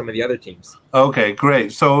some of the other teams. Okay,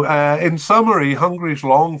 great. So in summary, Hungary's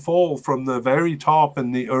long fall from the very top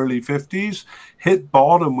in the early 50s hit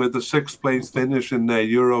bottom with a 6th place finish in their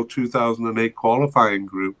Euro 2008 qualifying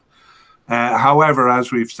group. However,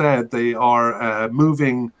 as we've said, they are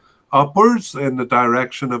moving upwards in the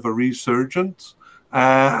direction of a resurgence.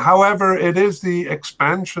 However, it is the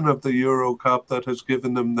expansion of the Euro Cup that has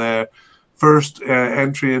given them their first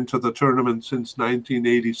entry into the tournament since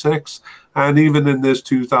 1986. And even in this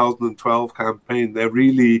 2012 campaign, they're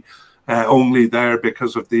really only there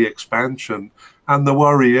because of the expansion. And the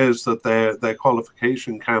worry is that their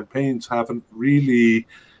qualification campaigns haven't really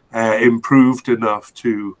improved enough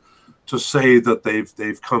to say that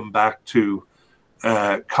they've come back to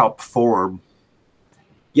cup form.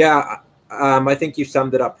 Yeah, I think you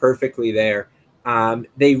summed it up perfectly there.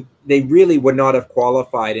 They really would not have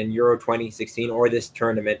qualified in Euro 2016 or this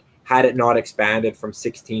tournament had it not expanded from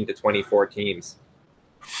 16 to 24 teams.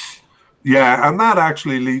 Yeah, and that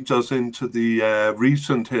actually leads us into the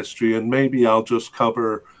recent history, and maybe I'll just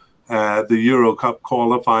cover the Euro Cup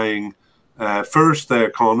qualifying first there,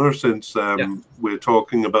 Connor, since Yeah. we're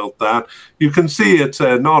talking about that. You can see it's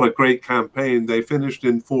not a great campaign. They finished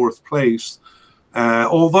in fourth place,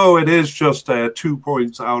 although it is just 2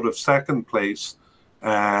 points out of second place.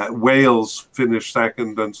 Wales finished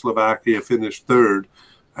second and Slovakia finished third.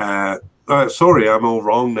 Sorry, I'm all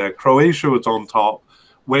wrong there. Croatia was on top.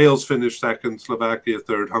 Wales finished second, Slovakia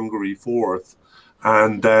third, Hungary fourth.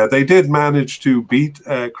 And they did manage to beat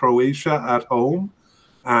Croatia at home.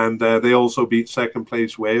 And they also beat second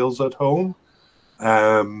place Wales at home.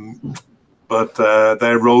 Um, but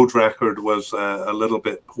their road record was a little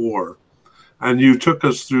bit poor. And you took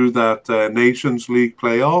us through that Nations League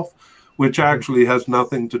playoff, which Mhm. actually has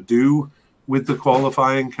nothing to do with the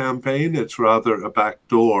qualifying campaign. It's rather a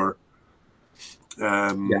backdoor.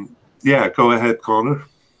 Yeah. Yeah, go ahead, Connor.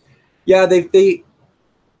 Yeah, they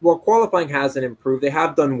well, qualifying hasn't improved. They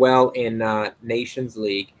have done well in Nations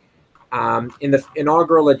League. In the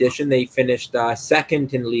inaugural edition, they finished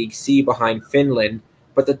second in League C behind Finland,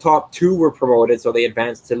 but the top two were promoted, so they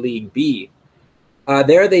advanced to League B.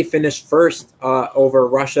 There, they finished first over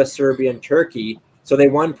Russia, Serbia, and Turkey, so they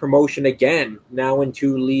won promotion again, now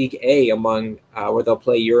into League A, among where they'll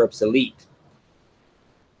play Europe's elite.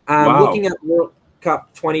 Wow. Looking at World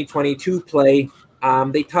Cup 2022 play,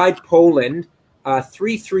 they tied Poland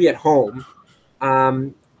 3-3 at home,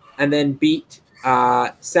 um, and then beat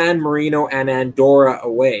San Marino and Andorra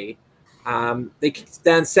away. They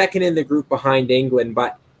stand second in the group behind England,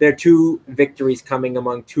 but their two victories coming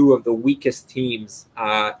among two of the weakest teams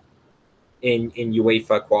in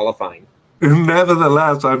UEFA qualifying.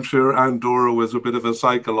 Nevertheless, I'm sure Andorra was a bit of a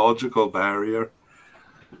psychological barrier.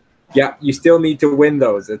 Yeah, you still need to win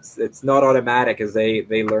those. It's not automatic as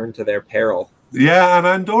they learn to their peril. Yeah, and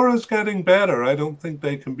Andorra's getting better. I don't think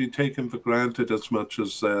they can be taken for granted as much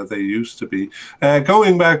as they used to be.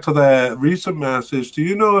 Going back to the recent Masters, do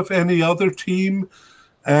you know if any other team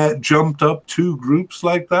jumped up two groups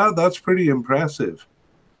like that? That's pretty impressive.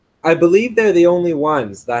 I believe they're the only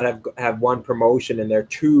ones that have won promotion in their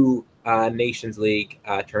two Nations League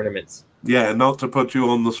tournaments. Yeah, not to put you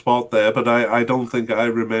on the spot there, but I don't think I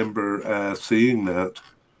remember seeing that.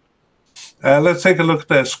 Let's take a look at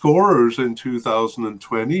their scorers in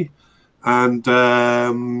 2020, and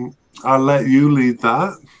I'll let you lead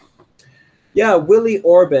that. Yeah, Willie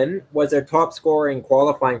Orban was their top scorer in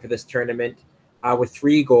qualifying for this tournament with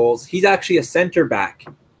 3 goals. He's actually a center back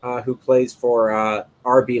who plays for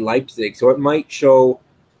RB Leipzig, so it might show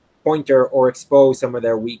pointer or expose some of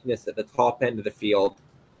their weakness at the top end of the field.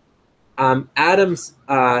 Adams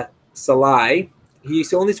Salai,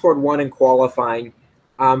 he's only scored 1 in qualifying.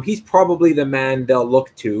 He's probably the man they'll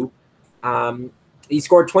look to. He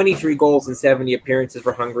scored 23 goals in 70 appearances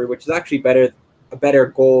for Hungary, which is actually a better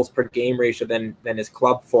goals per game ratio than his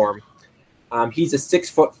club form. He's a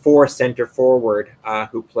 6'4" center forward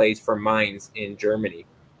who plays for Mainz in Germany.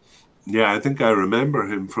 Yeah, I think I remember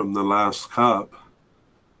him from the last cup.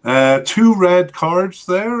 Two red cards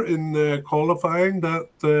there in qualifying.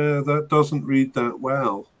 That doesn't read that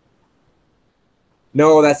well.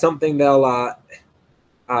 No, that's something they'll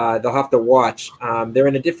have to watch. They're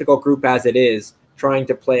in a difficult group as it is. Trying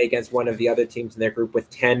to play against one of the other teams in their group with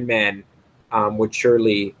 10 men would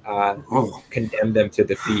surely Oh, condemn them to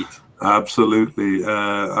defeat. absolutely.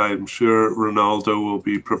 I'm sure Ronaldo will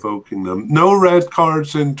be provoking them. No red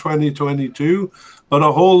cards in 2022, but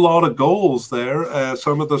a whole lot of goals there.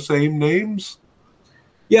 Some of the same names.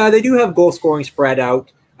 Yeah, they do have goal scoring spread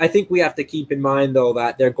out. I think we have to keep in mind, though,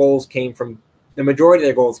 that the majority of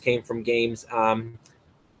their goals came from games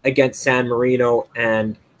against San Marino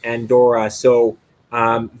and Andorra. So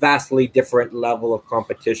vastly different level of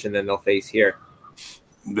competition than they'll face here.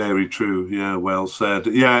 Very true. Yeah, well said.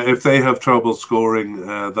 Yeah, if they have trouble scoring,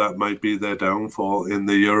 that might be their downfall in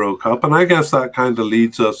the Euro Cup. And I guess that kind of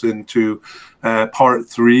leads us into part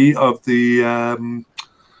three of the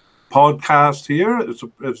podcast here.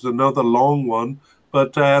 It's another long one,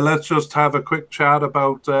 but let's just have a quick chat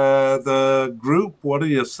about the group. What do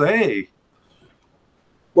you say?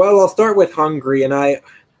 Well, I'll start with Hungary, and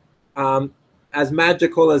um, as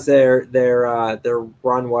magical as their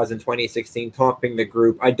run was in 2016, topping the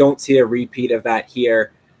group, I don't see a repeat of that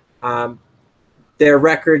here. Um, their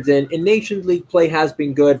records in Nations League play has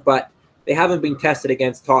been good, but they haven't been tested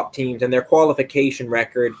against top teams, and their qualification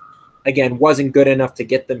record, again, wasn't good enough to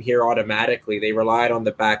get them here automatically. They relied on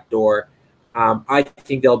the back door. I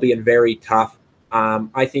think they'll be in very tough.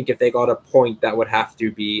 I think if they got a point, that would have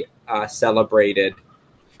to be celebrated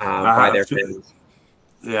by their fans.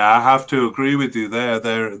 Yeah, I have to agree with you there.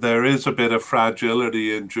 There is a bit of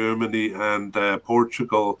fragility in Germany and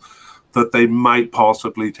Portugal that they might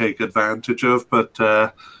possibly take advantage of, but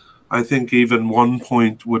I think even 1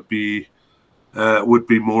 point would be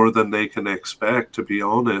more than they can expect, to be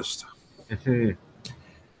honest. Mhm.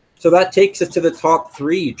 So that takes us to the top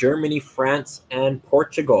three: Germany, France, and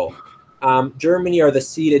Portugal. Germany are the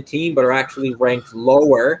seeded team, but are actually ranked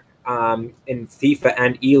lower in FIFA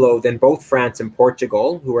and ELO than both France and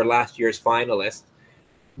Portugal, who were last year's finalists.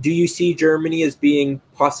 Do you see Germany as being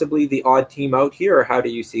possibly the odd team out here, or how do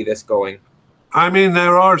you see this going? I mean,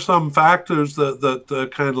 there are some factors that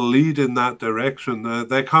kind of lead in that direction.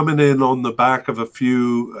 They're coming in on the back of a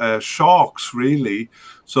few shocks, really,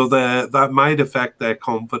 so that might affect their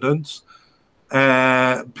confidence.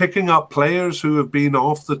 Picking up players who have been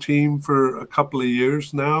off the team for a couple of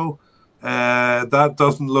years now, that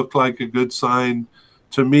doesn't look like a good sign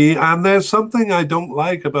to me. And there's something I don't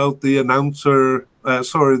like about the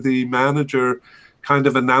manager kind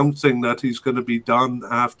of announcing that he's going to be done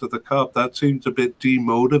after the cup. That seems a bit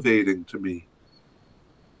demotivating to me.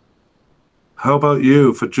 How about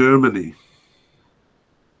you for Germany?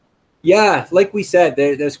 Yeah, like we said,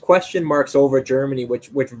 there's question marks over Germany,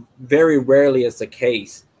 which very rarely is the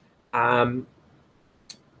case. Um,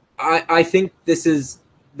 I think this is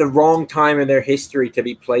the wrong time in their history to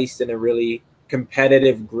be placed in a really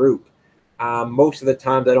competitive group. Most of the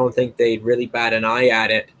times, I don't think they'd really bat an eye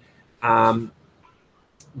at it. Um,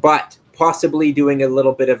 but possibly doing a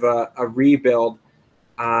little bit of a rebuild,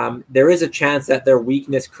 there is a chance that their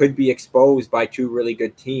weakness could be exposed by two really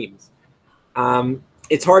good teams.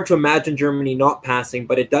 It's hard to imagine Germany not passing,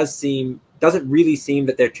 but it doesn't really seem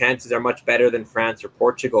that their chances are much better than France or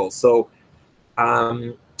Portugal. So,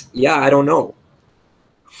 um, yeah, I don't know.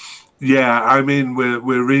 Yeah, I mean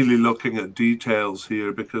we're really looking at details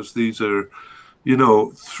here because these are, you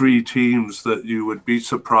know, three teams that you would be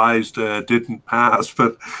surprised didn't pass.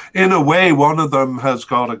 But in a way, one of them has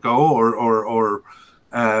got to go, or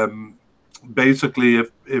um, basically,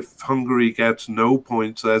 if Hungary gets no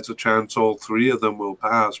points, there's a chance all three of them will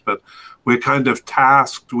pass. But we're kind of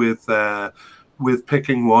tasked with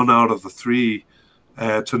picking one out of the three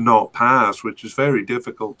to not pass, which is very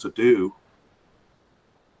difficult to do.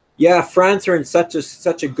 Yeah, France are in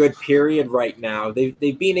such a good period right now. They've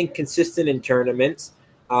been inconsistent in tournaments.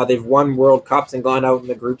 They've won World Cups and gone out in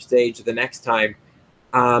the group stage the next time.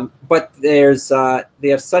 But they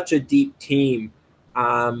have such a deep team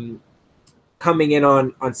coming in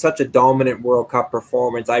on such a dominant World Cup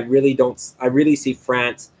performance. I really see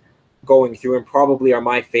France going through and probably are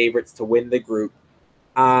my favorites to win the group.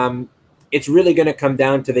 Um, it's really going to come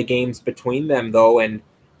down to the games between them, though, and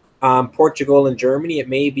Portugal and Germany. It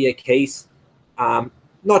may be a case, um,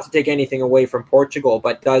 not to take anything away from Portugal,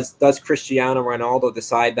 but does Cristiano Ronaldo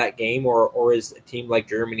decide that game, or is a team like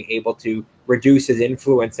Germany able to reduce his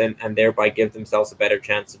influence and thereby give themselves a better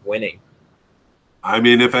chance of winning? I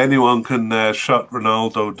mean, if anyone can shut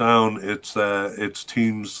Ronaldo down, it's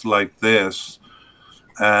teams like this.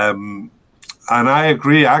 Um, and I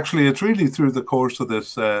agree. Actually, it's really through the course of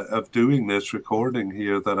this of doing this recording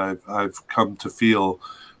here that I've come to feel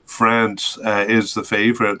France is the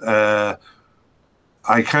favorite.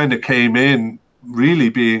 I kind of came in really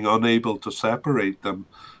being unable to separate them.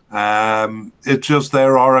 It's just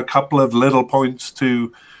there are a couple of little points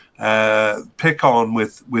to pick on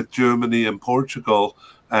with Germany and Portugal,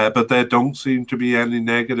 but there don't seem to be any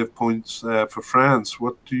negative points for France.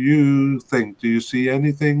 What do you think? Do you see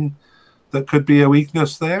anything that could be a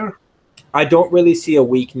weakness there? I don't really see a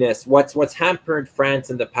weakness. What's hampered France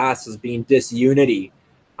in the past has been disunity,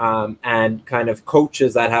 and kind of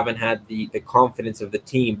coaches that haven't had the confidence of the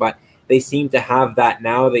team. But they seem to have that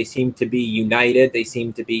now. They seem to be united. They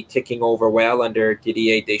seem to be ticking over well under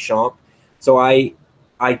Didier Deschamps. So I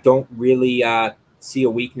don't really see a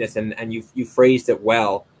weakness, and you phrased it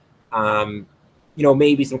well. Um,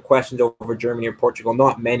 maybe some questions over Germany or Portugal,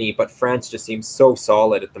 not many, but France just seems so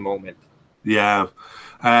solid at the moment. Yeah.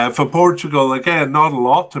 For Portugal, again, not a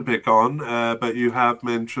lot to pick on, but you have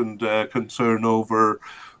mentioned concern over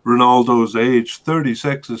Ronaldo's age.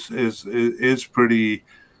 36 is pretty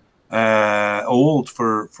old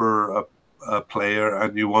for a player,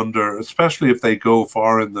 and you wonder, especially if they go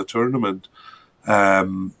far in the tournament,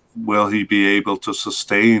 will he be able to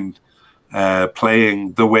sustain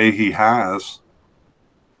playing the way he has?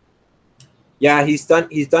 Yeah, he's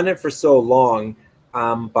done it for so long,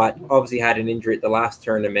 but obviously had an injury at the last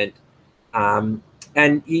tournament. Um,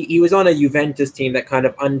 and he was on a Juventus team that kind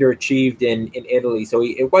of underachieved in Italy, so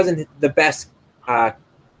it wasn't the best uh,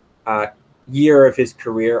 uh, year of his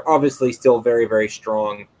career. Obviously, still very very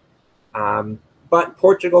strong, um, but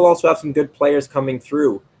Portugal also have some good players coming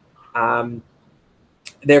through.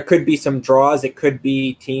 There could be some draws. It could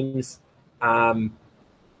be teams,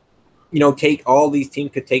 take all these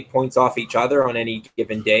teams could take points off each other on any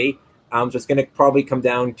given day. So it's going to probably come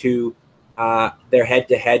down to their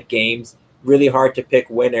head-to-head games. Really hard to pick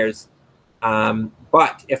winners.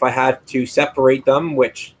 But if I had to separate them,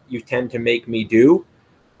 which you tend to make me do,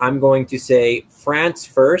 I'm going to say France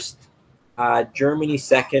first, Germany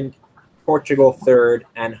second, Portugal third,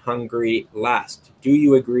 and Hungary last. Do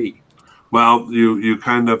you agree? Well, you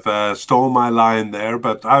kind of stole my line there,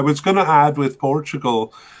 but I was going to add with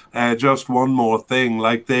Portugal just one more thing.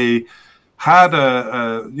 Like they had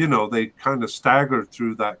they kind of staggered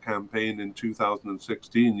through that campaign in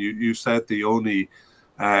 2016. You said the only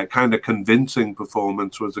kind of convincing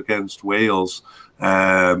performance was against Wales.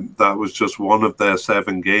 That was just one of their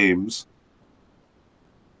 7 games.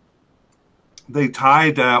 They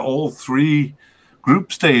tied all 3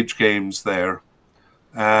 group stage games there.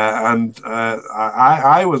 I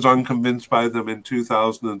was unconvinced by them in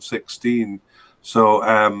 2016. So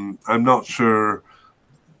I'm not sure.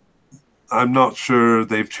 I'm not sure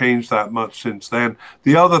they've changed that much since then.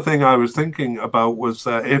 The other thing I was thinking about was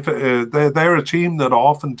if they're a team that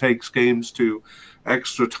often takes games to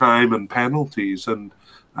extra time and penalties, and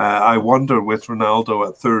I wonder with Ronaldo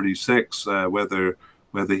at 36 whether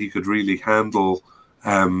he could really handle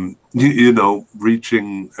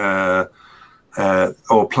reaching or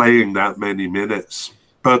playing that many minutes.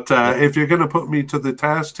 But if you're going to put me to the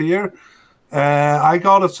test here, I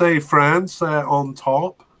gotta say France on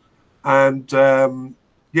top. And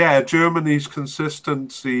Germany's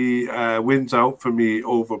consistency wins out for me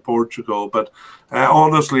over Portugal. But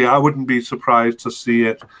honestly, I wouldn't be surprised to see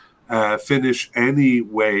it finish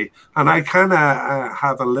anyway. And I kind of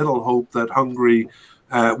have a little hope that Hungary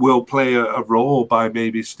will play a role by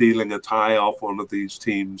maybe stealing a tie off one of these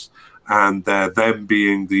teams and them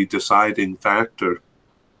being the deciding factor.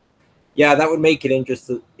 Yeah, that would make it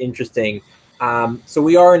interesting. So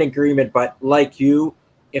we are in agreement, but like you,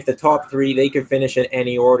 if the top 3, they could finish in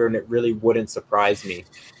any order, and it really wouldn't surprise me.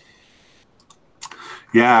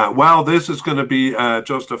 Yeah, well, this is going to be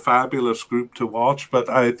just a fabulous group to watch, but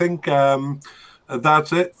I think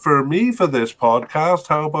that's it for me for this podcast.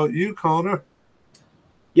 How about you, Connor?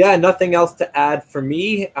 Yeah, nothing else to add for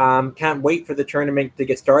me. Can't wait for the tournament to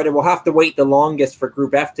get started. We'll have to wait the longest for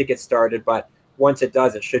Group F to get started, but once it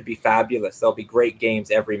does, it should be fabulous. There'll be great games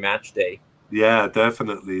every match day. Yeah,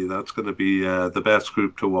 definitely. That's going to be the best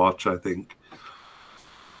group to watch, I think.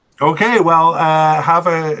 Okay, well, have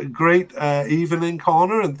a great evening,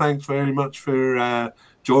 Connor, and thanks very much for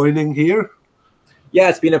joining here. Yeah,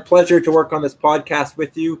 it's been a pleasure to work on this podcast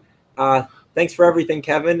with you. Thanks for everything,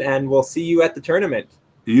 Kevin, and we'll see you at the tournament.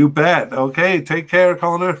 You bet. Okay, take care,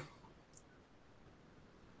 Connor.